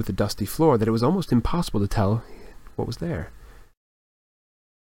perfectly with the dusty floor that it was almost impossible to tell what was there.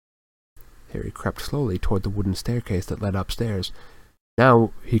 Harry crept slowly toward the wooden staircase that led upstairs.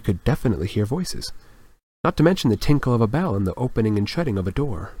 Now he could definitely hear voices, not to mention the tinkle of a bell and the opening and shutting of a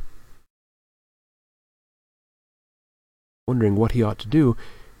door. Wondering what he ought to do,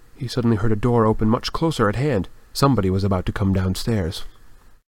 he suddenly heard a door open much closer at hand. Somebody was about to come downstairs.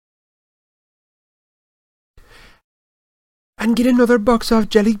 "And get another box of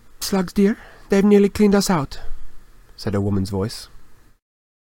jelly slugs, dear. They've nearly cleaned us out," said a woman's voice.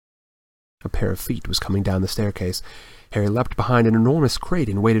 A pair of feet was coming down the staircase. Harry leapt behind an enormous crate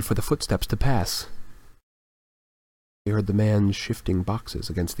and waited for the footsteps to pass. He heard the man shifting boxes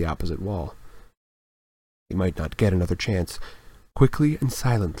against the opposite wall. He might not get another chance. Quickly and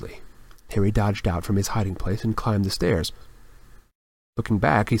silently, Harry dodged out from his hiding place and climbed the stairs. Looking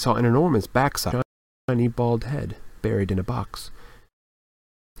back, he saw an enormous backside, shiny bald head buried in a box.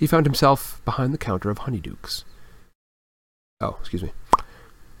 he found himself behind the counter of Honeydukes. Oh, excuse me.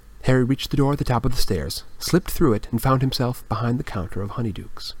 Harry reached the door at the top of the stairs, slipped through it, and found himself behind the counter of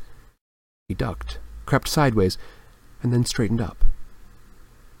Honeydukes. He ducked, crept sideways, and then straightened up.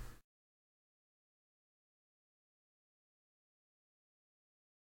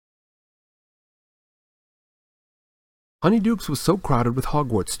 Honeydukes was so crowded with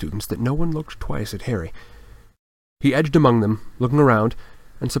Hogwarts students that no one looked twice at Harry. He edged among them, looking around,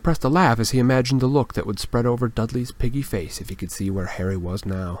 and suppressed a laugh as he imagined the look that would spread over Dudley's piggy face if he could see where Harry was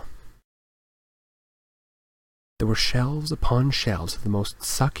now. There were shelves upon shelves of the most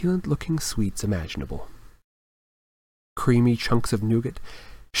succulent-looking sweets imaginable. Creamy chunks of nougat,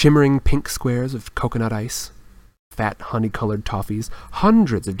 shimmering pink squares of coconut ice, fat honey-colored toffees,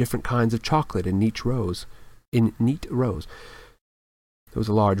 hundreds of different kinds of chocolate in neat rows. There was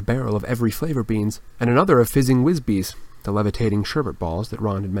a large barrel of every flavor beans, and another of fizzing whiz-bees, the levitating sherbet balls that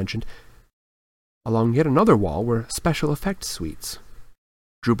Ron had mentioned. Along yet another wall were special effects sweets.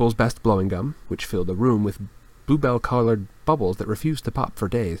 Droople's best blowing gum, which filled a room with bluebell-colored bubbles that refused to pop for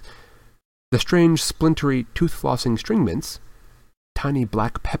days. The strange, splintery, tooth-flossing string mints. Tiny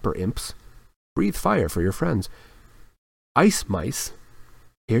black pepper imps. Breathe fire for your friends. Ice mice.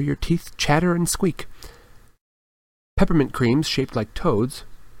 Hear your teeth chatter and squeak. Peppermint creams shaped like toads.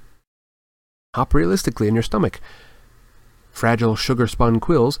 Hop realistically in your stomach. Fragile sugar-spun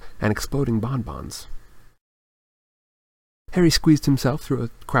quills and exploding bonbons. Harry squeezed himself through a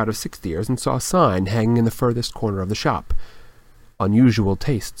crowd of sixth-years and saw a sign hanging in the furthest corner of the shop. Unusual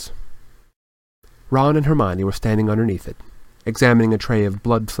tastes. Ron and Hermione were standing underneath it, examining a tray of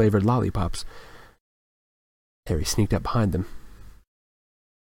blood-flavored lollipops. Harry sneaked up behind them.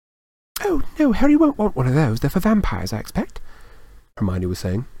 "Oh, no, Harry won't want one of those. They're for vampires, I expect," Hermione was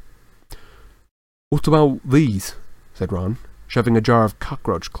saying. What about these? Said Ron, shoving a jar of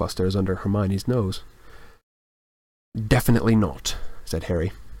cockroach clusters under Hermione's nose. Definitely not, said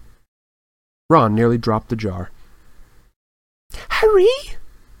Harry. Ron nearly dropped the jar. "Harry!"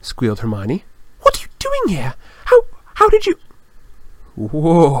 squealed Hermione. "What are you doing here? How did you—"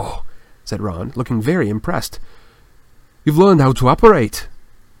 Whoa, said Ron, looking very impressed. You've learned how to operate.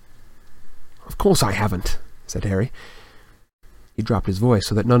 Of course I haven't, said Harry. He dropped his voice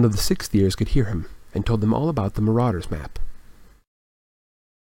so that none of the sixth-years could hear him, and told them all about the Marauders map.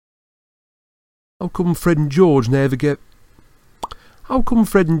 How come Fred and George never gave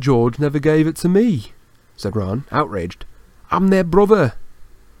it to me? Said Ron, outraged. I'm their brother.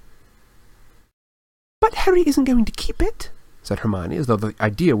 "But Harry isn't going to keep it," said Hermione, as though the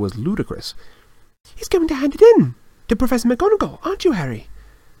idea was ludicrous. "He's going to hand it in to Professor McGonagall, aren't you, Harry?"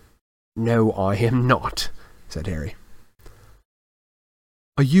 No, I am not, said Harry.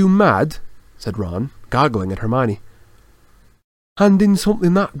 Are you mad? Said Ron, goggling at Hermione. Handing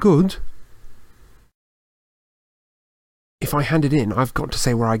something that good? If I hand it in, I've got to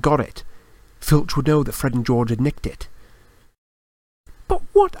say where I got it. Filch would know that Fred and George had nicked it. "But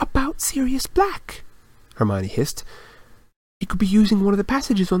what about Sirius Black?" Hermione hissed. "He could be using one of the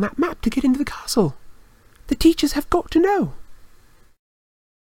passages on that map to get into the castle. The teachers have got to know."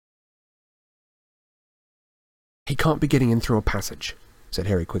 He can't be getting in through a passage, said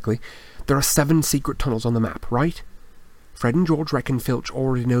Harry quickly. There are 7 secret tunnels on the map, right? Fred and George reckon Filch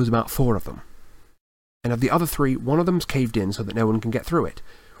already knows about 4 of them. And of the other 3, one of them's caved in so that no one can get through it.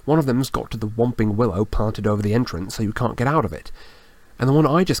 One of them's got to the whomping willow planted over the entrance so you can't get out of it. And the one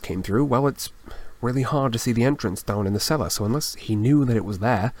I just came through, well, it's really hard to see the entrance down in the cellar, so unless he knew that it was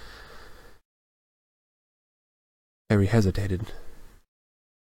there... Harry hesitated.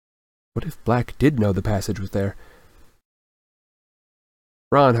 What if Black did know the passage was there?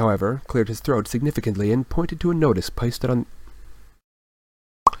 Ron, however, cleared his throat significantly and pointed to a notice pasted on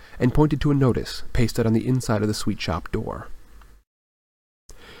the inside of the sweet shop door.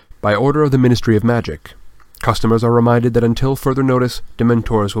 By order of the Ministry of Magic, customers are reminded that until further notice,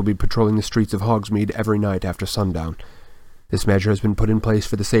 Dementors will be patrolling the streets of Hogsmeade every night after sundown. This measure has been put in place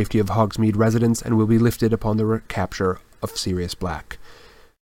for the safety of Hogsmeade residents and will be lifted upon the recapture of Sirius Black.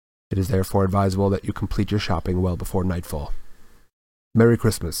 It is therefore advisable that you complete your shopping well before nightfall. Merry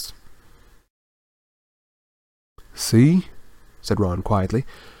Christmas. See? Said Ron quietly.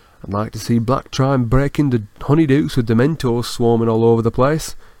 I'd like to see Black try and break into Honeydukes with Dementors swarming all over the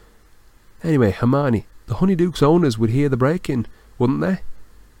place. Anyway, Hermione, the Honeydukes owners would hear the break-in, wouldn't they?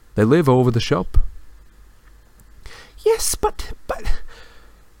 They live over the shop. Yes, but...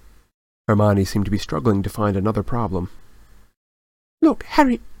 Hermione seemed to be struggling to find another problem. Look,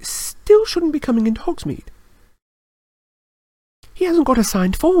 Harry still shouldn't be coming into Hogsmeade. He hasn't got a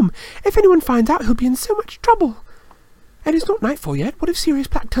signed form. If anyone finds out, he'll be in so much trouble. And it's not nightfall yet. What if Sirius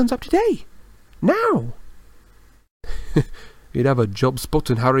Black turns up today? Now! You'd have a job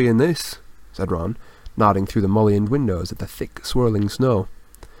spotting Harry in this, said Ron, nodding through the mullioned windows at the thick, swirling snow.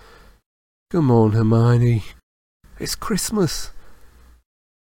 Come on, Hermione. It's Christmas.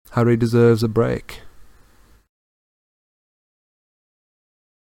 Harry deserves a break.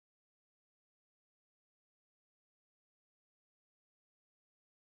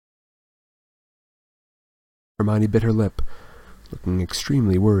 Hermione bit her lip, looking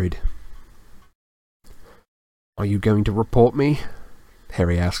extremely worried. Are you going to report me?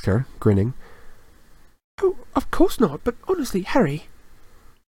 Harry asked her, grinning. Oh, of course not, but honestly, Harry...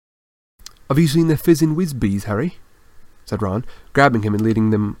 Have you seen the fizzing whiz-bees, Harry? Said Ron, grabbing him and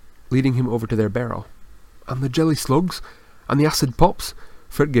leading him over to their barrel. And the jelly slugs? And the acid pops?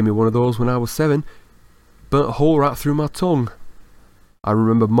 Fred gave me one of those when I was 7. Burnt a hole right through my tongue. I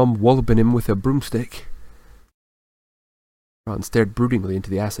remember Mum walloping him with a broomstick. Ron stared broodingly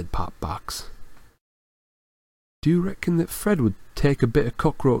into the acid pop box. Do you reckon that Fred would take a bit of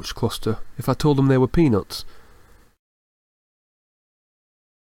cockroach cluster if I told him they were peanuts?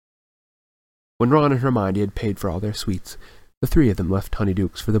 When Ron and Hermione had paid for all their sweets, the three of them left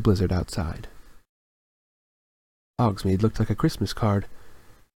Honeydukes for the blizzard outside. Hogsmeade looked like a Christmas card.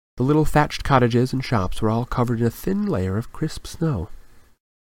 The little thatched cottages and shops were all covered in a thin layer of crisp snow.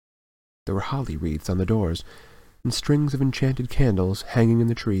 There were holly wreaths on the doors, and strings of enchanted candles hanging in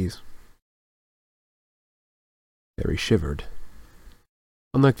the trees. Harry shivered.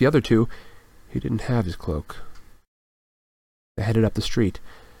 Unlike the other two, he didn't have his cloak. They headed up the street,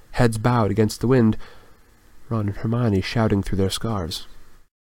 heads bowed against the wind, Ron and Hermione shouting through their scarves.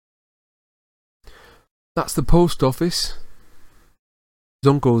 That's the post office.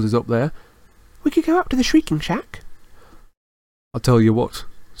 Zunkle's is up there. We could go up to the Shrieking Shack. I'll tell you what,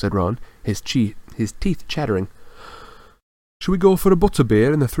 said Ron, his teeth chattering. Shall we go for a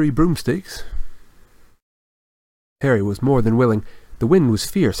butterbeer and the 3 broomsticks? Harry was more than willing. The wind was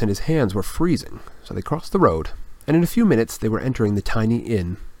fierce and his hands were freezing, so they crossed the road, and in a few minutes they were entering the tiny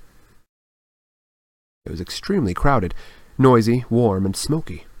inn. It was extremely crowded, noisy, warm, and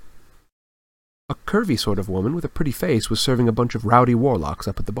smoky. A curvy sort of woman with a pretty face was serving a bunch of rowdy warlocks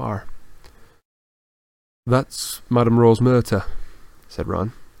up at the bar. That's Madame Rose Murta, said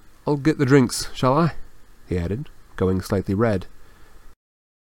Ron. I'll get the drinks, shall I? He added, going slightly red.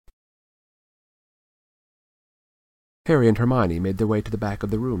 Harry and Hermione made their way to the back of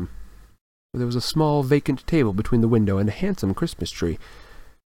the room, where there was a small vacant table between the window and a handsome Christmas tree,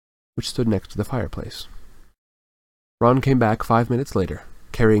 which stood next to the fireplace. Ron came back 5 minutes later,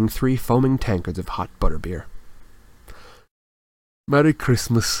 carrying 3 foaming tankards of hot butterbeer. Merry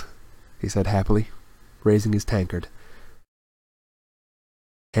Christmas, he said happily, raising his tankard.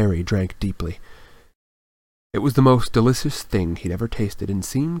 Harry drank deeply. It was the most delicious thing he'd ever tasted and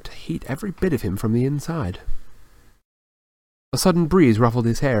seemed to heat every bit of him from the inside. A sudden breeze ruffled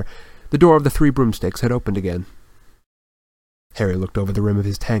his hair. The door of the 3 broomsticks had opened again. Harry looked over the rim of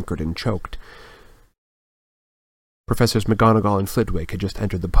his tankard and choked. Professors McGonagall and Flitwick had just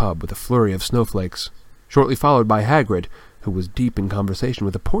entered the pub with a flurry of snowflakes, shortly followed by Hagrid, who was deep in conversation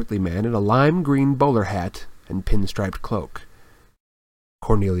with a portly man in a lime-green bowler hat and pinstriped cloak.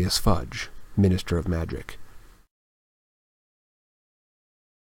 Cornelius Fudge, Minister of Magic.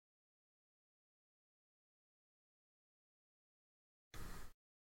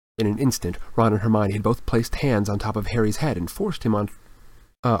 In an instant, Ron and Hermione had both placed hands on top of Harry's head and forced him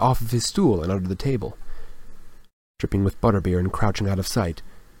off of his stool and under the table. Dripping with butterbeer and crouching out of sight,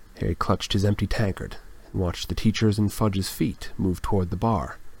 Harry clutched his empty tankard and watched the teacher's and Fudge's feet move toward the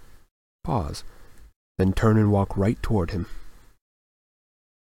bar. Pause, then turn and walk right toward him.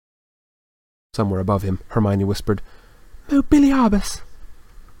 Somewhere above him, Hermione whispered, Mobiliarbus.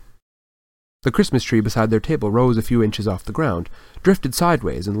 The Christmas tree beside their table rose a few inches off the ground, drifted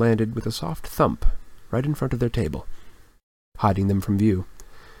sideways, and landed with a soft thump right in front of their table, hiding them from view.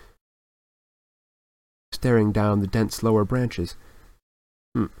 Staring through the dense lower branches,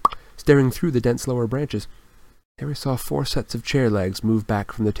 Harry saw 4 sets of chair legs move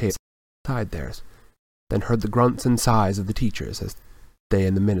back from the table beside theirs, then heard the grunts and sighs of the teachers as they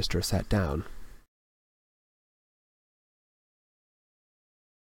and the minister sat down.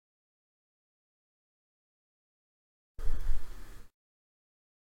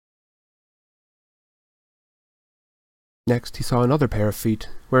 Next, he saw another pair of feet,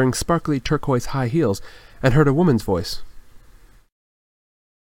 wearing sparkly turquoise high heels, and heard a woman's voice.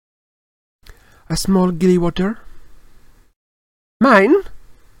 A small gilly water? Mine,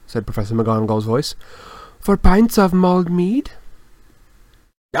 said Professor McGonagall's voice. 4 pints of mulled mead?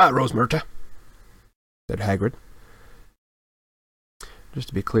 Ah, Rose Murta, said Hagrid. Just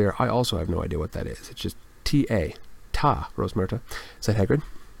to be clear, I also have no idea what that is. It's just T-A. Ta, Rosemerta, said Hagrid.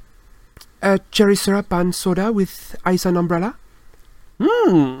 Cherry syrup and soda with ice and umbrella?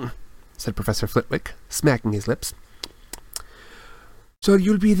 Said Professor Flitwick, smacking his lips. So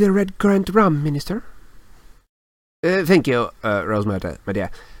you'll be the red currant rum, Minister? Thank you, Rosemerta, my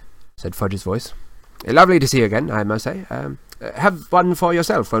dear, said Fudge's voice. Lovely to see you again, I must say. Have one for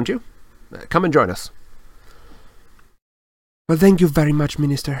yourself, won't you? Come and join us. Well, thank you very much,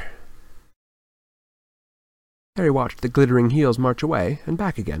 Minister. Harry watched the glittering heels march away and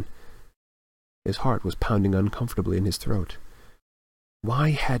back again. His heart was pounding uncomfortably in his throat.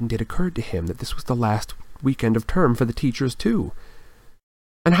 Why hadn't it occurred to him that this was the last weekend of term for the teachers, too?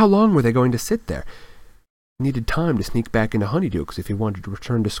 And how long were they going to sit there? He needed time to sneak back into Honeydukes if he wanted to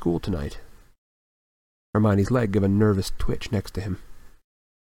return to school tonight. Hermione's leg gave a nervous twitch next to him.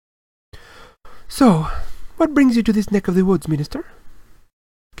 So, what brings you to this neck of the woods, Minister?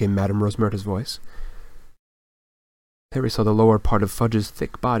 Came Madame Rosemerta's voice. Harry saw the lower part of Fudge's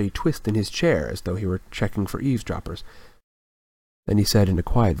thick body twist in his chair as though he were checking for eavesdroppers. Then he said in a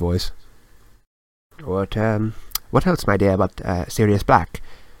quiet voice, What else, my dear, but Sirius Black?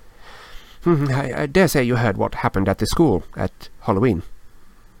 I dare say you heard what happened at the school at Halloween.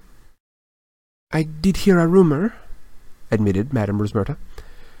 I did hear a rumour, admitted Madame Rosemerta.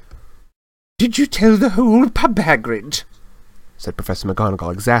 Did you tell the whole pub, Hagrid? Said Professor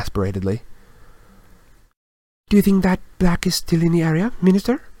McGonagall exasperatedly. Do you think that Black is still in the area,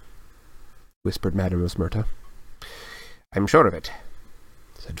 Minister? Whispered Madame Rosemerta. I'm sure of it,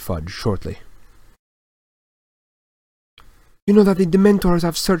 said Fudge shortly. You know that the Dementors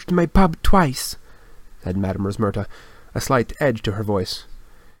have searched my pub twice, said Madame Rosemerta, a slight edge to her voice.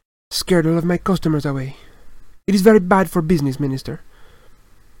 Scared all of my customers away. It is very bad for business, Minister.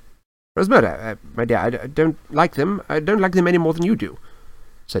 Rosemerta, my dear, I don't like them. I don't like them any more than you do,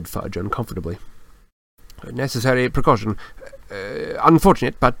 said Fudge uncomfortably. A necessary precaution.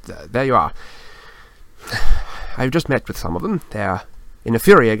 Unfortunate, but there you are. I've just met with some of them. They're in a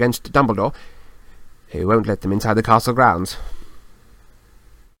fury against Dumbledore. He won't let them inside the castle grounds.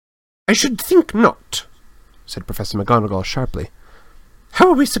 I should think not, said Professor McGonagall sharply. How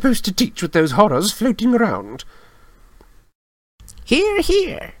are we supposed to teach with those horrors floating around? Hear,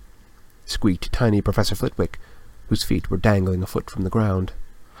 hear, squeaked tiny Professor Flitwick, whose feet were dangling a foot from the ground.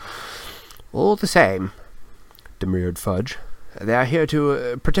 All the same, demurred Fudge, they are here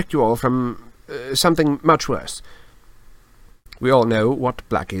to protect you all from something much worse. We all know what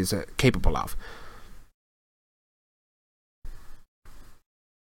Black is capable of.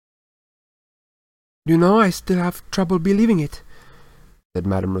 You know, I still have trouble believing it, said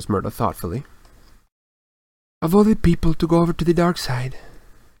Madame Rosemerta thoughtfully. Of all the people to go over to the dark side,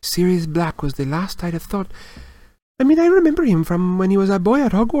 Sirius Black was the last I'd have thought. I mean, I remember him from when he was a boy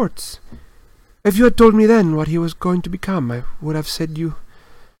at Hogwarts. If you had told me then what he was going to become, I would have said you'd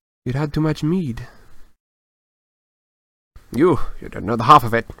had too much mead. You don't know the half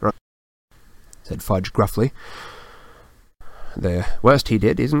of it, said Fudge gruffly. The worst he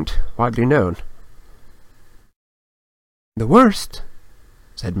did isn't widely known. The worst?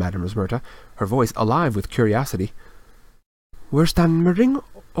 Said Madame Rosemerta, her voice alive with curiosity. Worse than murdering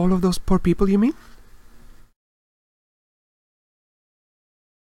all of those poor people, you mean?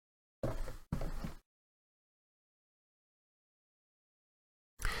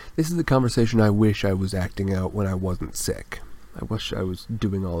 This is the conversation I wish I was acting out when I wasn't sick. I wish I was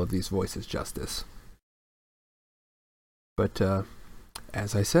doing all of these voices justice. But,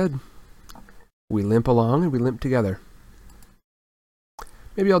 as I said, we limp along and we limp together.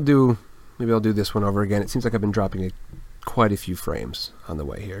 Maybe I'll do this one over again. It seems like I've been dropping quite a few frames on the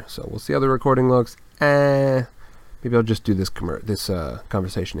way here, so we'll see how the recording looks. Maybe I'll just do this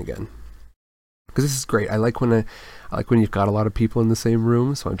conversation again, because this is great. I like when you've got a lot of people in the same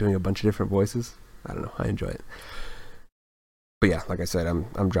room, so I'm doing a bunch of different voices. I don't know, I enjoy it. But yeah, like I said,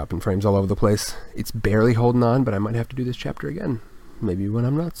 I'm dropping frames all over the place. It's barely holding on, but I might have to do this chapter again. Maybe when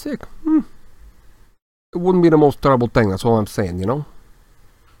I'm not sick. It wouldn't be the most terrible thing, that's all I'm saying, you know?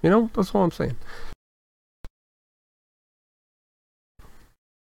 You know, that's all I'm saying.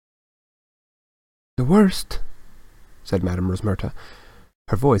 The worst, said Madame Rosemerta,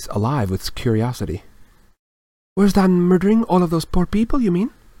 her voice alive with curiosity. Worse than murdering all of those poor people, you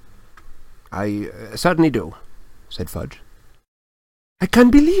mean? I certainly do, said Fudge. I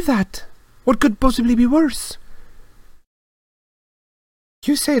can't believe that. What could possibly be worse?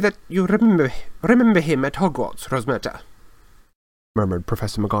 You say that you remember him at Hogwarts, Rosemerta, murmured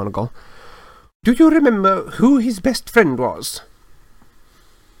Professor McGonagall. Do you remember who his best friend was?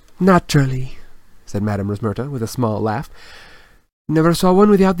 Naturally, said Madame Rosemerta with a small laugh. Never saw one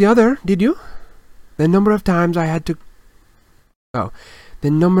without the other, did you? The number of times I had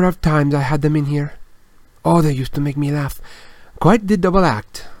them in here. Oh, they used to make me laugh. Quite the double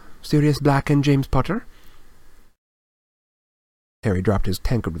act. Sirius Black and James Potter. Harry dropped his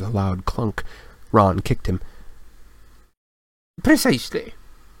tankard with a loud clunk. Ron kicked him. Precisely,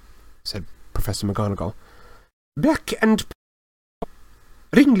 said Professor McGonagall. Black and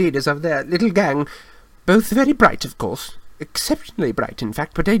ringleaders of their little gang, both very bright, of course. Exceptionally bright, in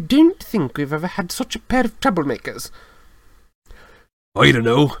fact, but I don't think we've ever had such a pair of troublemakers. I don't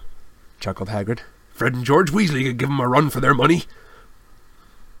know, chuckled Hagrid. Fred and George Weasley could give them a run for their money.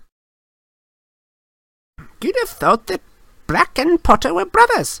 You'd have thought that Black and Potter were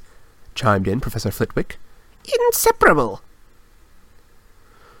brothers, chimed in Professor Flitwick. Inseparable.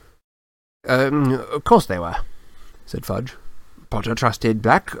 Of course they were, said Fudge. Potter trusted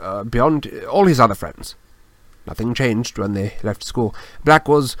Black beyond all his other friends. Nothing changed when they left school. Black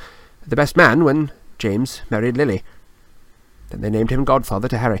was the best man when James married Lily. Then they named him godfather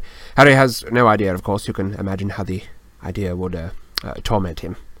to Harry. Harry has no idea, of course. You can imagine how the idea would torment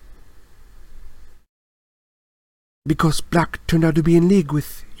him. Because Black turned out to be in league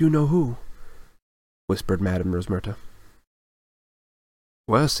with you-know-who, whispered Madame Rosmerta.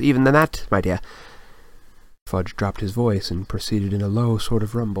 Worse even than that, my dear. Fudge dropped his voice and proceeded in a low sort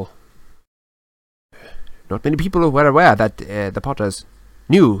of rumble. Not many people were aware that the Potters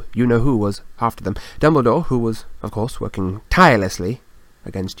knew you-know-who was after them. Dumbledore, who was, of course, working tirelessly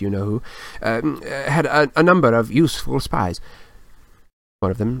against you-know-who, had a number of useful spies.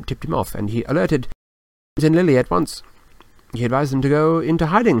 One of them tipped him off, and he alerted James and Lily at once. He advised them to go into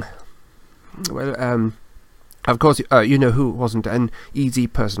hiding. Well, of course, you-know-who wasn't an easy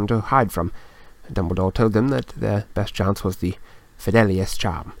person to hide from. Dumbledore told them that their best chance was the Fidelius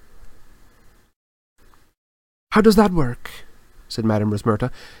charm. How does that work? Said Madame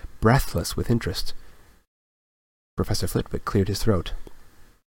Rosmerta, breathless with interest. Professor Flitwick cleared his throat.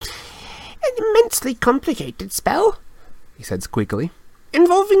 An immensely complicated spell, he said squeakily,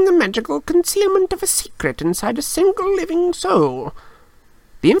 involving the magical concealment of a secret inside a single living soul.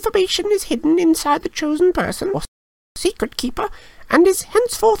 The information is hidden inside the chosen person or secret keeper and is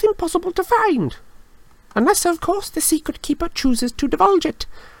henceforth impossible to find, unless, of course, the secret keeper chooses to divulge it.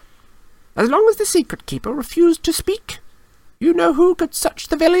 As long as the secret keeper refused to speak, you-know-who could search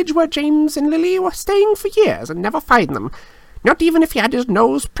the village where James and Lily were staying for years and never find them, not even if he had his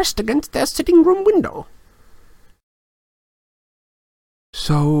nose pressed against their sitting-room window.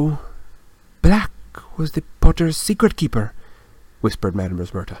 So, Black was the Potter's secret keeper, whispered Madame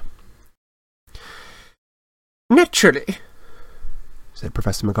Rosmerta. Naturally, said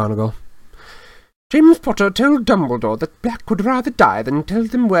Professor McGonagall. James Potter told Dumbledore that Black would rather die than tell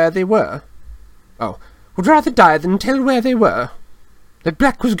them where they were. Would rather die than tell where they were. That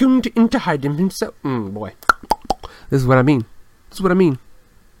Black was going to hide himself. Boy. This is what I mean. It's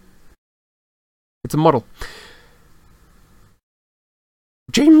a muddle.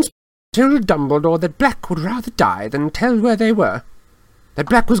 James told Dumbledore that Black would rather die than tell where they were. That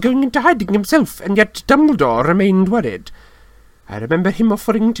Black was going into hiding himself, and yet Dumbledore remained worried. I remember him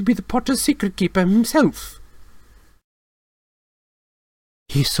offering to be the Potter's secret keeper himself.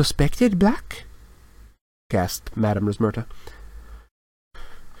 He suspected Black? Gasped Madame Rosmerta.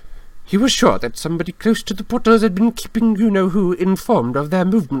 He was sure that somebody close to the Potters had been keeping you-know-who informed of their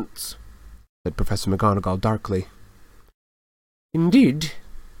movements, said Professor McGonagall darkly. Indeed,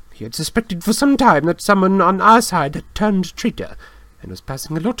 he had suspected for some time that someone on our side had turned traitor, and was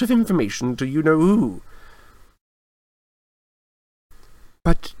passing a lot of information to you-know-who.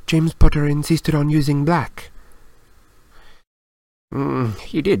 But James Potter insisted on using Black.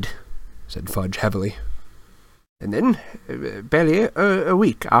 He did, said Fudge heavily. And then, barely a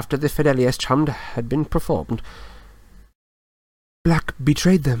week after the Fidelius charm had been performed, Black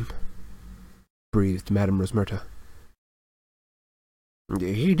betrayed them, breathed Madame Rosmerta.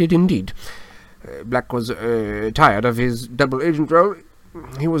 He did indeed. Black was tired of his double agent role.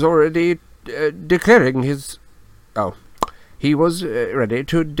 He was already declaring his... He was ready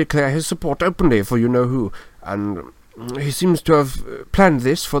to declare his support openly for you-know-who, and he seems to have planned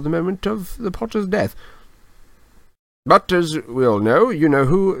this for the moment of the Potter's death. But, as we all know,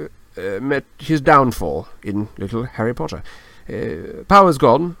 you-know-who met his downfall in little Harry Potter. Powers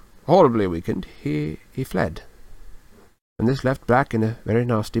gone, horribly weakened, he fled. And this left Black in a very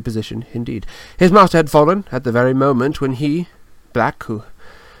nasty position indeed. His master had fallen at the very moment when he, Black, who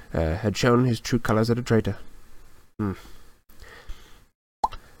had shown his true colours as a traitor.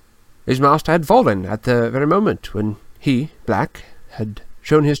 His master had fallen at the very moment when he, Black, had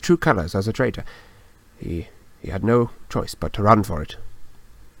shown his true colours as a traitor. He he had no choice but to run for it.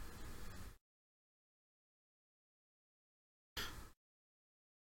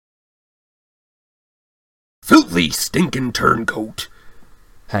 Filthy, stinking turncoat,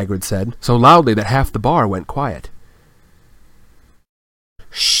 Hagrid said, so loudly that half the bar went quiet.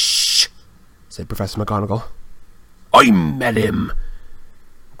 "Shh!" said Professor McGonagall. "I met him,"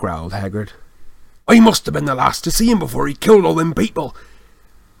 growled Hagrid. "I must have been the last to see him before he killed all them people.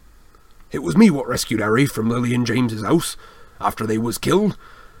 It was me what rescued Harry from Lily and James's house after they was killed.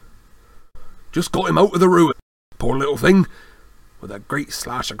 Just got him out of the ruin, poor little thing, with a great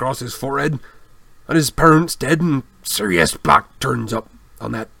slash across his forehead, and his parents dead, and Sirius Black turns up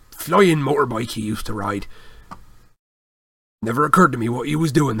on that flying motorbike he used to ride. Never occurred to me what he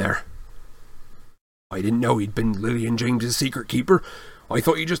was doing there. I didn't know he'd been Lily and James's secret keeper. I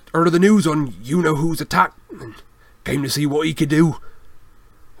thought he just heard of the news on you-know-who's attack and came to see what he could do.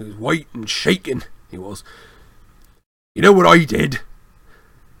 He was white and shaking, he was. You know what I did?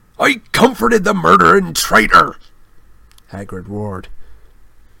 I comforted the murdering traitor!" Hagrid roared.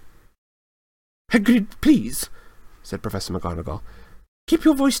 "Hagrid, please," said Professor McGonagall. "Keep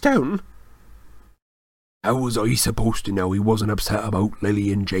your voice down." How was I supposed to know he wasn't upset about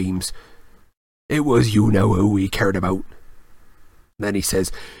Lily and James? It was you-know-who he cared about. Then he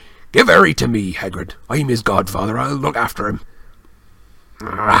says, "Give Harry to me, Hagrid. I'm his godfather. I'll look after him."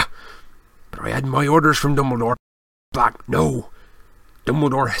 But I had my orders from Dumbledore. Black, no.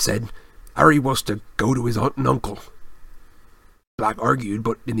 Dumbledore said Harry was to go to his aunt and uncle. Black argued,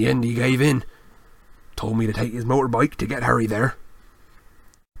 but in the end he gave in. Told me to take his motorbike to get Harry there.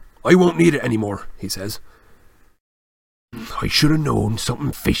 "I won't need it anymore," he says. I should have known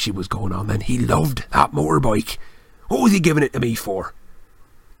something fishy was going on then. He loved that motorbike. What was he giving it to me for?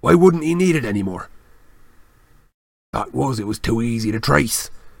 Why wouldn't he need it anymore? Fact was, it was too easy to trace.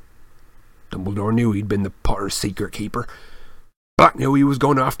 Dumbledore knew he'd been the Potter's secret keeper. Black knew he was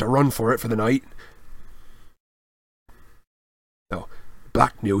going to have to run for it for the night. No,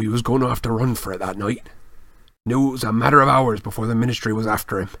 Black knew he was going to have to run for it that night. Knew it was a matter of hours before the Ministry was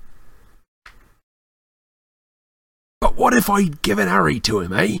after him. But what if I'd given Harry to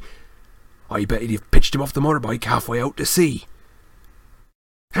him, eh? I bet he'd have pitched him off the motorbike halfway out to sea.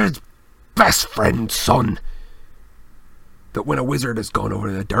 His best friend's son. But when a wizard has gone over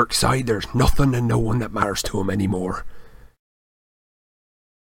to the dark side, there's nothing and no one that matters to him anymore.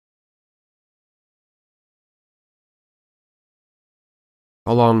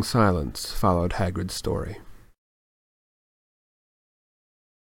 A long silence followed Hagrid's story.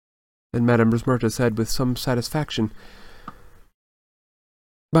 Then Madame Rosmerta said with some satisfaction,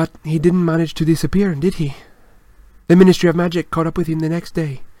 "But he didn't manage to disappear, did he? The Ministry of Magic caught up with him the next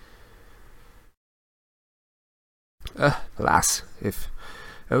day." Alas, if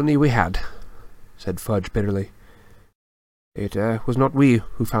only we had," said Fudge bitterly. "It was not we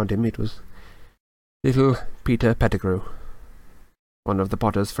who found him, it was little Peter Pettigrew, one of the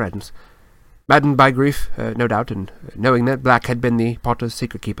Potter's friends. Maddened by grief, no doubt, and knowing that Black had been the Potter's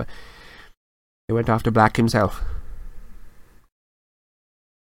secret keeper, he went after Black himself."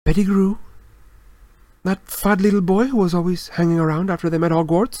 Pettigrew? That fat little boy who was always hanging around after them at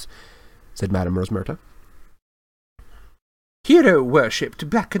Hogwarts? said Madame Rosmerta. "Hero-worshipped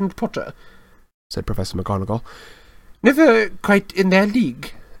Black and Potter," said Professor McGonagall. "Never quite in their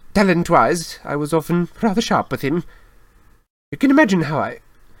league. Talent-wise, I was often rather sharp with him. You can imagine how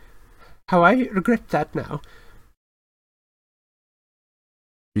I regret that now."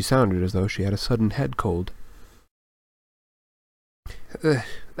 She sounded as though she had a sudden head cold.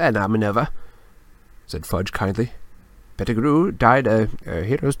 "There now, Minerva," said Fudge kindly. "Pettigrew died a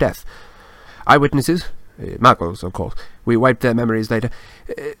hero's death. Eyewitnesses, muggles, of course, we wiped their memories later,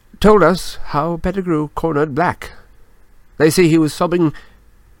 told us how Pettigrew cornered Black. They say he was sobbing,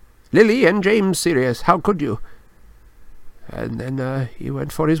 'Lily and James Sirius, how could you?' And then he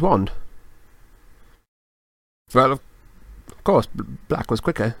went for his wand. Well, of course, Black was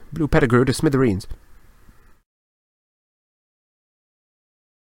quicker, blew Pettigrew to smithereens."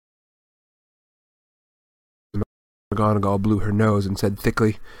 McGonagall blew her nose and said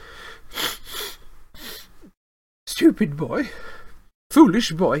thickly, "Stupid boy.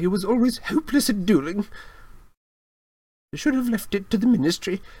 Foolish boy who was always hopeless at duelling. I should have left it to the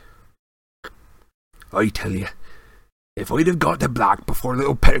Ministry." I tell you, if I'd have got to Black before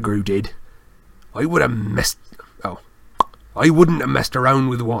little Pettigrew did, I wouldn't have messed around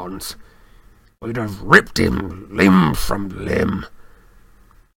with wands. I'd have ripped him limb from limb."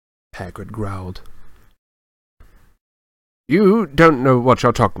 Hagrid growled. "You don't know what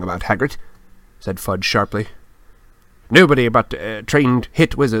you're talking about, Hagrid," said Fudge sharply. Nobody but trained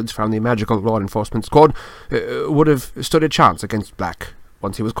hit wizards from the magical law enforcement squad would have stood a chance against Black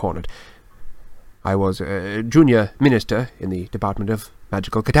once he was cornered. I was a junior minister in the Department of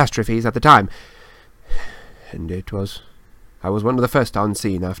Magical Catastrophes at the time, and I was one of the first on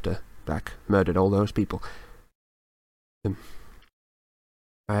scene after Black murdered all those people.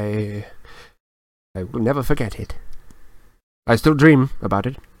 I will never forget it. I still dream about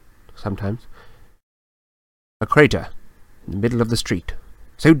it, sometimes. A crater in the middle of the street,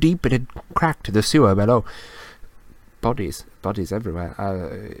 so deep it had cracked the sewer below. Bodies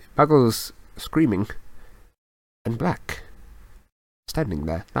everywhere. Muggles screaming, and Black standing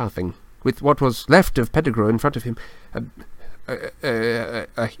there, laughing, with what was left of Pettigrew in front of him.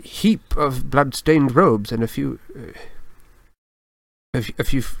 A heap of blood-stained robes and a few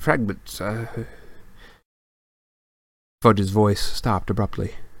fragments. Fudge's voice stopped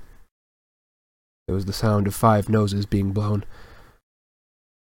abruptly. There was the sound of 5 noses being blown.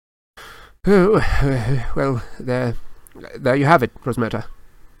 Oh, well, there you have it, Rosmerta,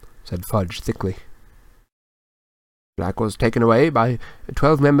 said Fudge thickly. Black was taken away by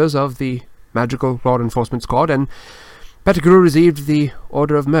 12 members of the Magical Law Enforcement Squad, and Pettigrew received the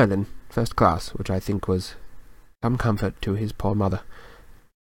Order of Merlin, first class, which I think was some comfort to his poor mother.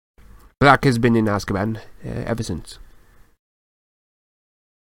 Black has been in Azkaban ever since.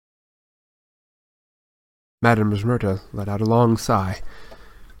 Madame Rosmerta let out a long sigh.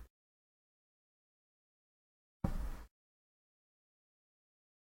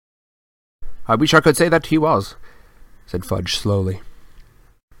 I wish I could say that he was, said Fudge slowly.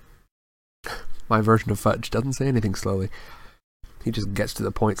 My version of Fudge doesn't say anything slowly. He just gets to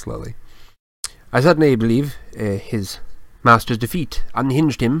the point slowly. I certainly believe his master's defeat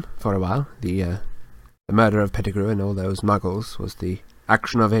unhinged him for a while. The murder of Pettigrew and all those muggles was the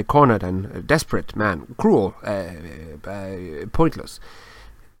action of a cornered and desperate man, cruel, pointless.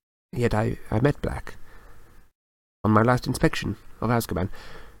 Yet I met Black on my last inspection of Azkaban.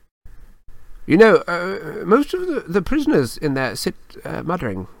 You know, most of the prisoners in there sit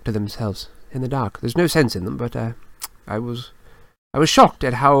muttering to themselves in the dark. There's no sense in them, but I was shocked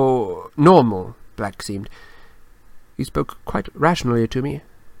at how normal Black seemed. He spoke quite rationally to me.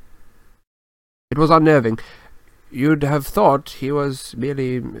 It was unnerving. You'd have thought he was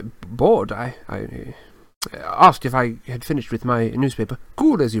merely bored. I asked if I had finished with my newspaper,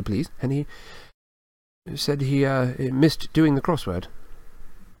 cool as you please, and he said he missed doing the crossword.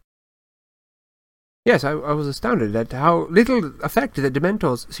 Yes, I was astounded at how little effect the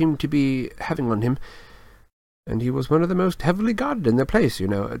Dementors seemed to be having on him. And he was one of the most heavily guarded in the place, you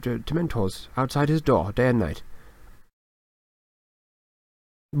know, Dementors outside his door, day and night.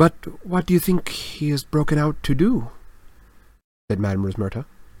 But what do you think he has broken out to do? Said Madame Rosmerta.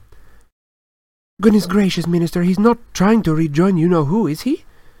 Goodness gracious, Minister, he's not trying to rejoin you-know-who, is he?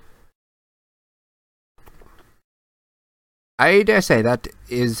 I dare say that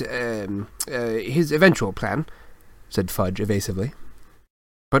is his eventual plan, said Fudge evasively.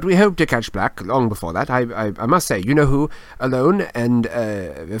 But we hope to catch Black long before that. I must say, you-know-who alone and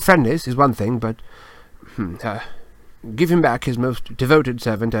friendless is one thing, but give him back his most devoted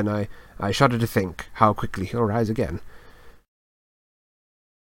servant, and I shudder to think how quickly he'll rise again.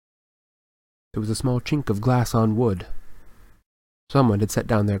 There was a small chink of glass on wood. Someone had set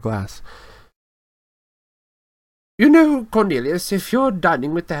down their glass. You know, Cornelius, if you're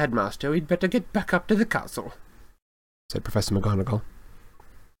dining with the headmaster, we'd better get back up to the castle, said Professor McGonagall.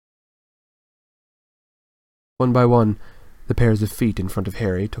 One by one, the pairs of feet in front of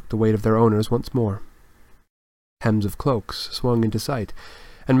Harry took the weight of their owners once more. Hems of cloaks swung into sight,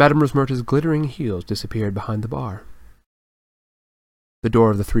 and Madame Rosmerta's glittering heels disappeared behind the bar. The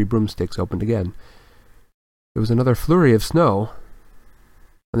door of the 3 broomsticks opened again. There was another flurry of snow,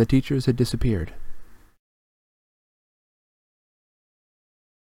 and the teachers had disappeared.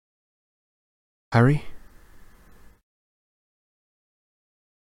 Harry?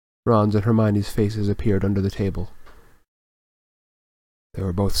 Ron's and Hermione's faces appeared under the table. They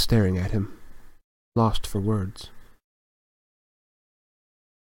were both staring at him, lost for words.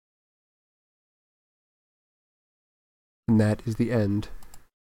 And that is the end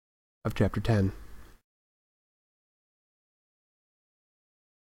of Chapter 10.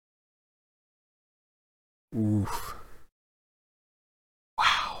 Oof.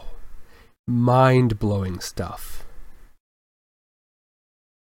 Wow. Mind-blowing stuff.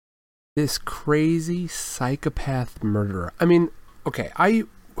 This crazy psychopath murderer. I mean, okay,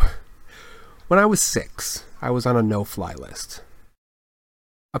 when I was 6, I was on a no-fly list.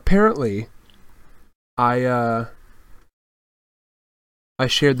 Apparently, I I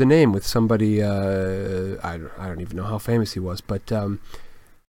shared the name with somebody. I don't even know how famous he was, but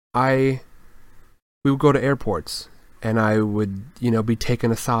we would go to airports, and I would, be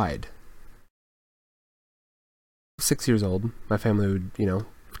taken aside. 6 years old, my family would,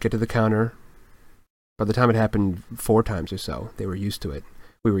 get to the counter. By the time it happened 4 times or so, they were used to it.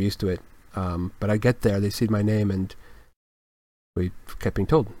 We were used to it. But I get there, they see my name, and we kept being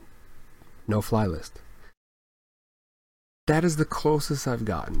told, no fly list. That is the closest I've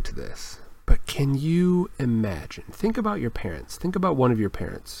gotten to this. But can you imagine? Think about your parents. Think about one of your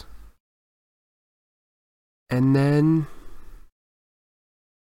parents. And then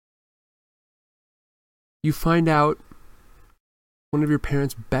you find out one of your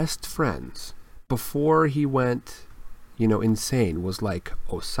parents' best friends, before he went, insane, was like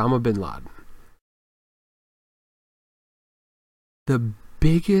Osama bin Laden. The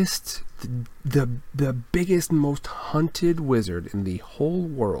biggest, the biggest, most hunted wizard in the whole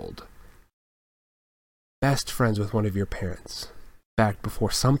world. Best friends with one of your parents, back before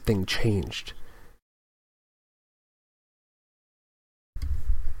something changed.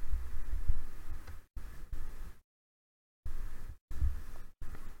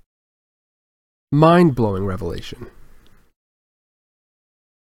 Mind-blowing revelation.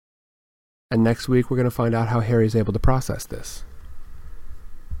 And next week we're going to find out how Harry's able to process this.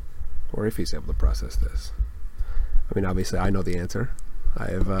 Or if he's able to process this. I mean, obviously I know the answer.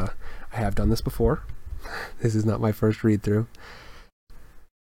 I have done this before. This is not my first read-through.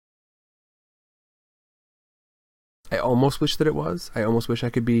 I almost wish that it was. I almost wish I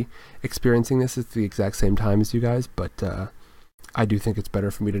could be experiencing this at the exact same time as you guys, but I do think it's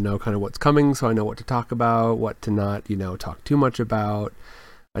better for me to know kind of what's coming, so I know what to talk about, what to not, talk too much about.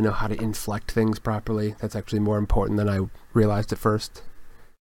 I know how to inflect things properly. That's actually more important than I realized at first.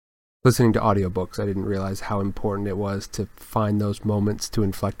 Listening to audiobooks, I didn't realize how important it was to find those moments to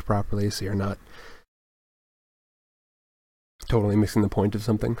inflect properly so you're not totally missing the point of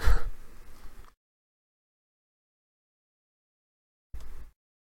something.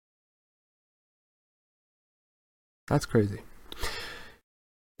 That's crazy.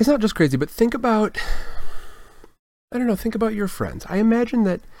 It's not just crazy, but think about your friends. I imagine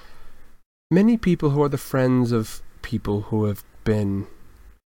that many people who are the friends of people who have been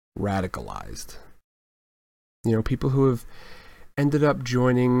radicalized, people who have ended up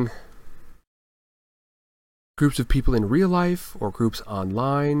joining groups of people in real life or groups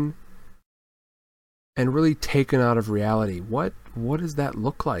online and really taken out of reality. What does that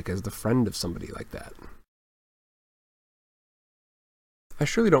look like as the friend of somebody like that? I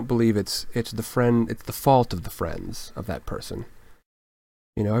surely don't believe it's the fault of the friends of that person.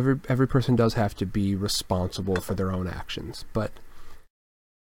 Every person does have to be responsible for their own actions, but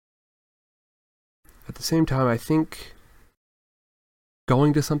at the same time, I think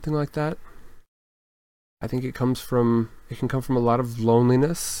going to something like that, I think it can come from a lot of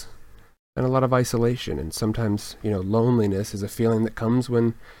loneliness and a lot of isolation. And sometimes, loneliness is a feeling that comes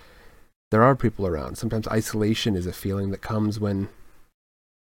when there are people around. Sometimes isolation is a feeling that comes when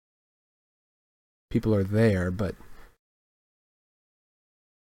people are there, but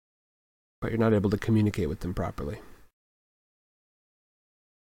you're not able to communicate with them properly.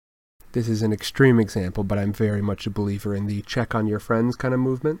 This is an extreme example, but I'm very much a believer in the check on your friends kind of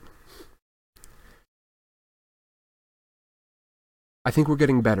movement. I think we're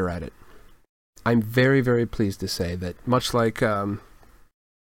getting better at it. I'm very, very pleased to say that much like the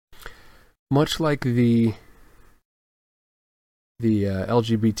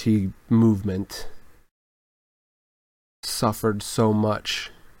LGBT movement suffered so much,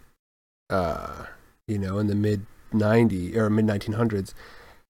 in the mid-90s or mid-1900s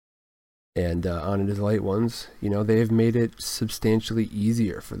and on into the late ones, they've made it substantially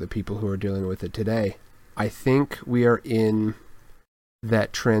easier for the people who are dealing with it today. I think we are in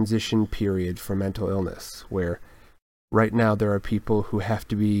that transition period for mental illness, where right now there are people who have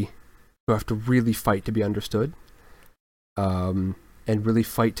to really fight to be understood, and really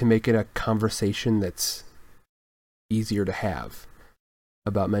fight to make it a conversation that's easier to have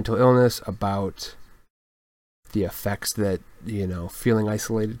about mental illness, about the effects that, feeling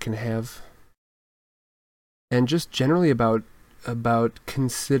isolated can have, and just generally about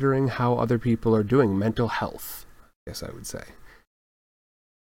considering how other people are doing, mental health, I guess I would say.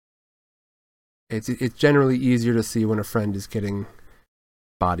 It's generally easier to see when a friend is getting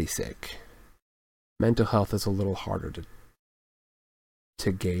body sick. Mental health is a little harder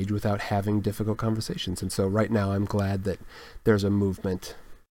to gauge without having difficult conversations. And so right now I'm glad that there's a movement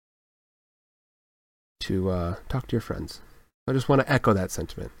to talk to your friends. I just want to echo that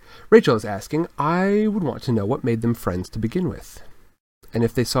sentiment. Rachel is asking, I would want to know what made them friends to begin with. and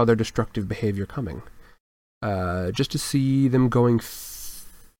if they saw their destructive behavior coming. Just to see them going... this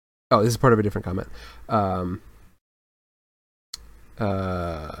is part of a different comment.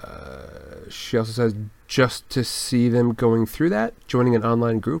 She also says, just to see them going through that, joining an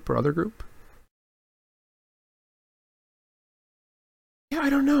online group or other group. Yeah, I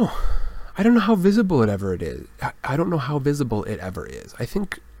don't know. I don't know how visible it ever is. I don't know how visible it ever is. I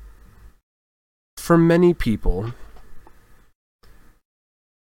think for many people,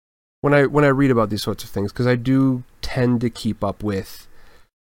 when I read about these sorts of things, because I do tend to keep up with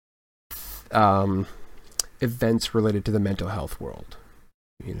events related to the mental health world.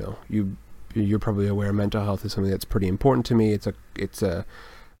 You know, you're probably aware mental health is something that's pretty important to me. It's a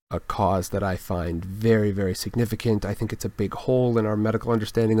cause that I find very, very significant. I think it's a big hole in our medical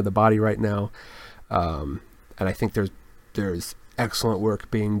understanding of the body right now. And I think there's excellent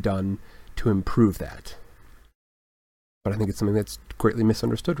work being done to improve that. But I think it's something that's greatly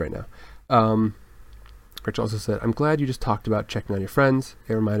misunderstood right now. Rich also said, I'm glad you just talked about checking on your friends.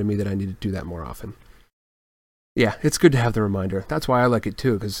 It reminded me that I need to do that more often. Yeah, it's good to have the reminder. That's why I like it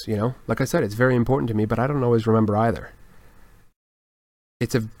too, because, you know, like I said, it's very important to me, but I don't always remember either.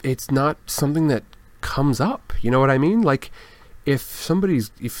 It's not something that comes up. You know what I mean? Like, if somebody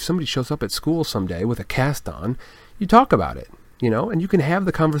shows up at school someday with a cast on, you talk about it, you know, and you can have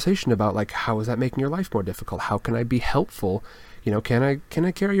the conversation about, like, how is that making your life more difficult? How can I be helpful? You know, can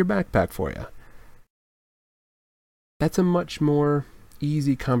I carry your backpack for you? That's a much more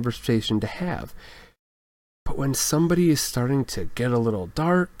easy conversation to have. But when somebody is starting to get a little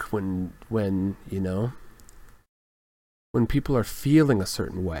dark, when you know, when people are feeling a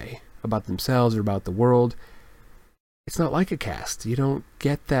certain way about themselves or about the world, it's not like a cast. You don't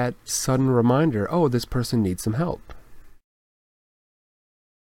get that sudden reminder, oh, this person needs some help.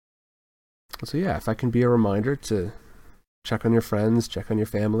 So yeah, if I can be a reminder to check on your friends, check on your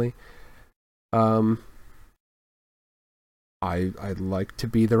family, I'd like to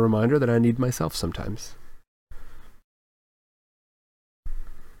be the reminder that I need myself sometimes.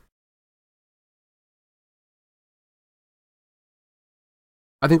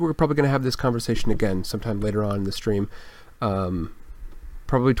 I think we're probably going to have this conversation again sometime later on in the stream,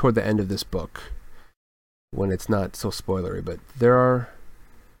 probably toward the end of this book, when it's not so spoilery. But there's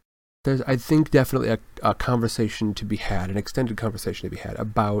I think definitely a conversation to be had, an extended conversation to be had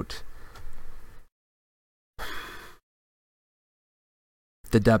about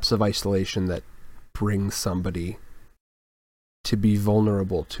the depths of isolation that brings somebody to be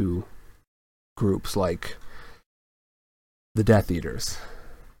vulnerable to groups like the Death Eaters,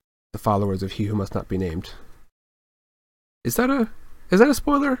 the followers of He Who Must Not Be Named. Is that a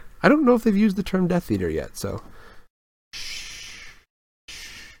spoiler? I don't know if they've used the term Death Eater yet, so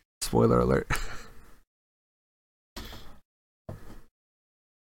spoiler alert.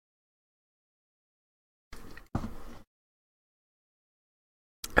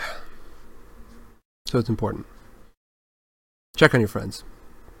 So it's important. Check on your friends.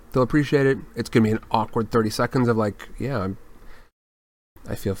 They'll appreciate it. It's going to be an awkward 30 seconds of like, yeah,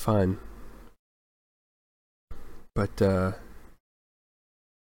 I feel fine. But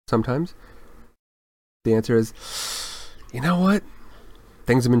sometimes the answer is, you know what?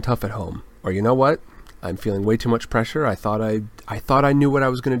 Things have been tough at home. Or you know what? I'm feeling way too much pressure. I thought I knew what I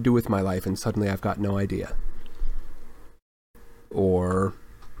was going to do with my life, and suddenly I've got no idea. Or,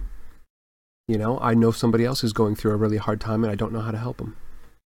 you know, I know somebody else who's going through a really hard time and I don't know how to help them.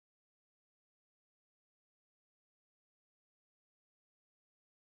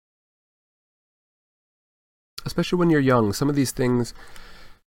 Especially when you're young, some of these things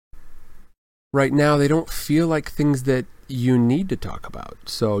right now, they don't feel like things that you need to talk about.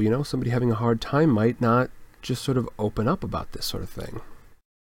 So, you know, somebody having a hard time might not just sort of open up about this sort of thing.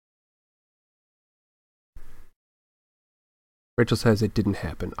 Rachel says it didn't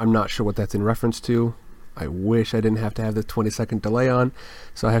happen. I'm not sure what that's in reference to. I wish I didn't have to have the 20-second delay on,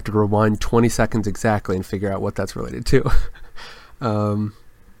 so I have to rewind 20 seconds exactly and figure out what that's related to. But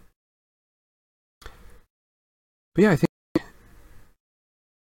yeah, I think...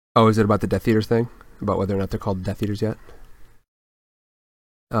 Oh, is it about the Death Eaters thing? About whether or not they're called Death Eaters yet?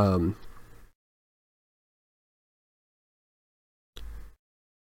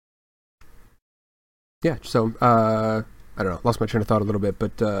 Yeah, so, I don't know, lost my train of thought a little bit,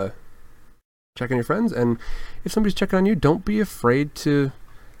 but check on your friends, and if somebody's checking on you, don't be afraid to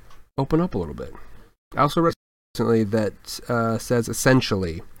open up a little bit. I also read recently that says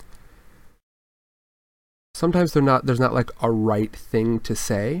essentially, sometimes there's not like a right thing to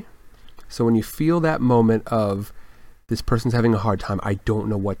say. So when you feel that moment of this person's having a hard time, I don't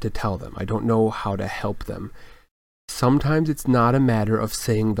know what to tell them, I don't know how to help them, sometimes it's not a matter of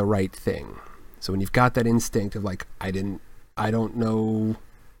saying the right thing. So when you've got that instinct of like, I don't know.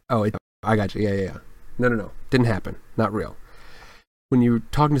 Oh, I got you. Yeah. No. Didn't happen. Not real. When you're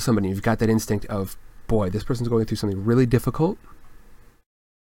talking to somebody, you've got that instinct of, boy, this person's going through something really difficult.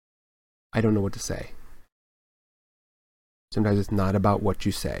 I don't know what to say. Sometimes it's not about what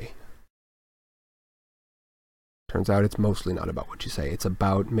you say. Turns out it's mostly not about what you say. It's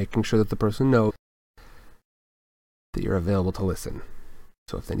about making sure that the person knows that you're available to listen.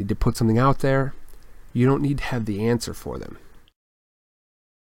 So if they need to put something out there, you don't need to have the answer for them.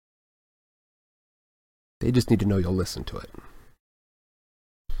 They just need to know you'll listen to it.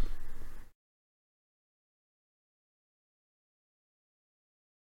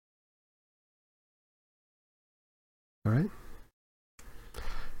 All right.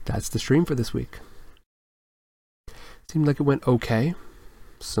 That's the stream for this week. Seemed like it went okay.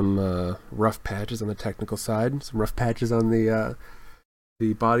 Some rough patches on the technical side. Some rough patches on the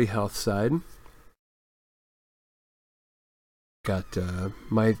body health side. Got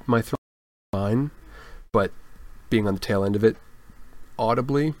my throat fine, but being on the tail end of it,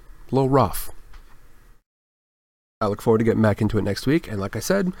 audibly, a little rough. I look forward to getting back into it next week. And like I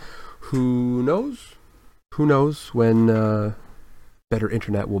said, who knows? Who knows when better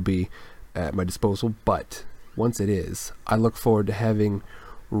internet will be at my disposal. But once it is, I look forward to having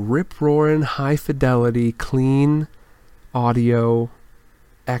rip-roaring, high-fidelity, clean audio,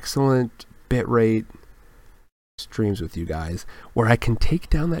 excellent bitrate streams with you guys, where I can take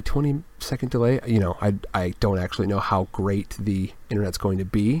down that 20-second delay. You know, I don't actually know how great the internet's going to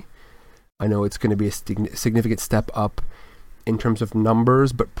be. I know it's going to be a significant step up in terms of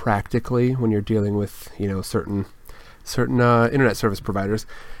numbers, but practically, when you're dealing with, you know, certain internet service providers,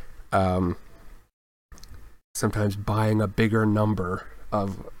 sometimes buying a bigger number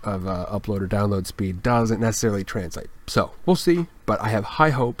of upload or download speed doesn't necessarily translate. So we'll see, but I have high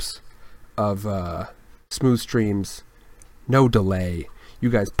hopes of smooth streams, no delay.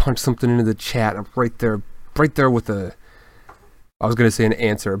 You guys punch something into the chat. I'm right there with I was going to say an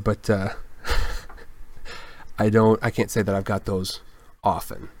answer, but I can't say that I've got those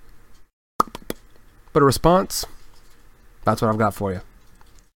often. But a response, that's what I've got for you.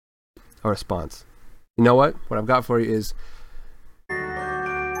 A response. You know what? What I've got for you is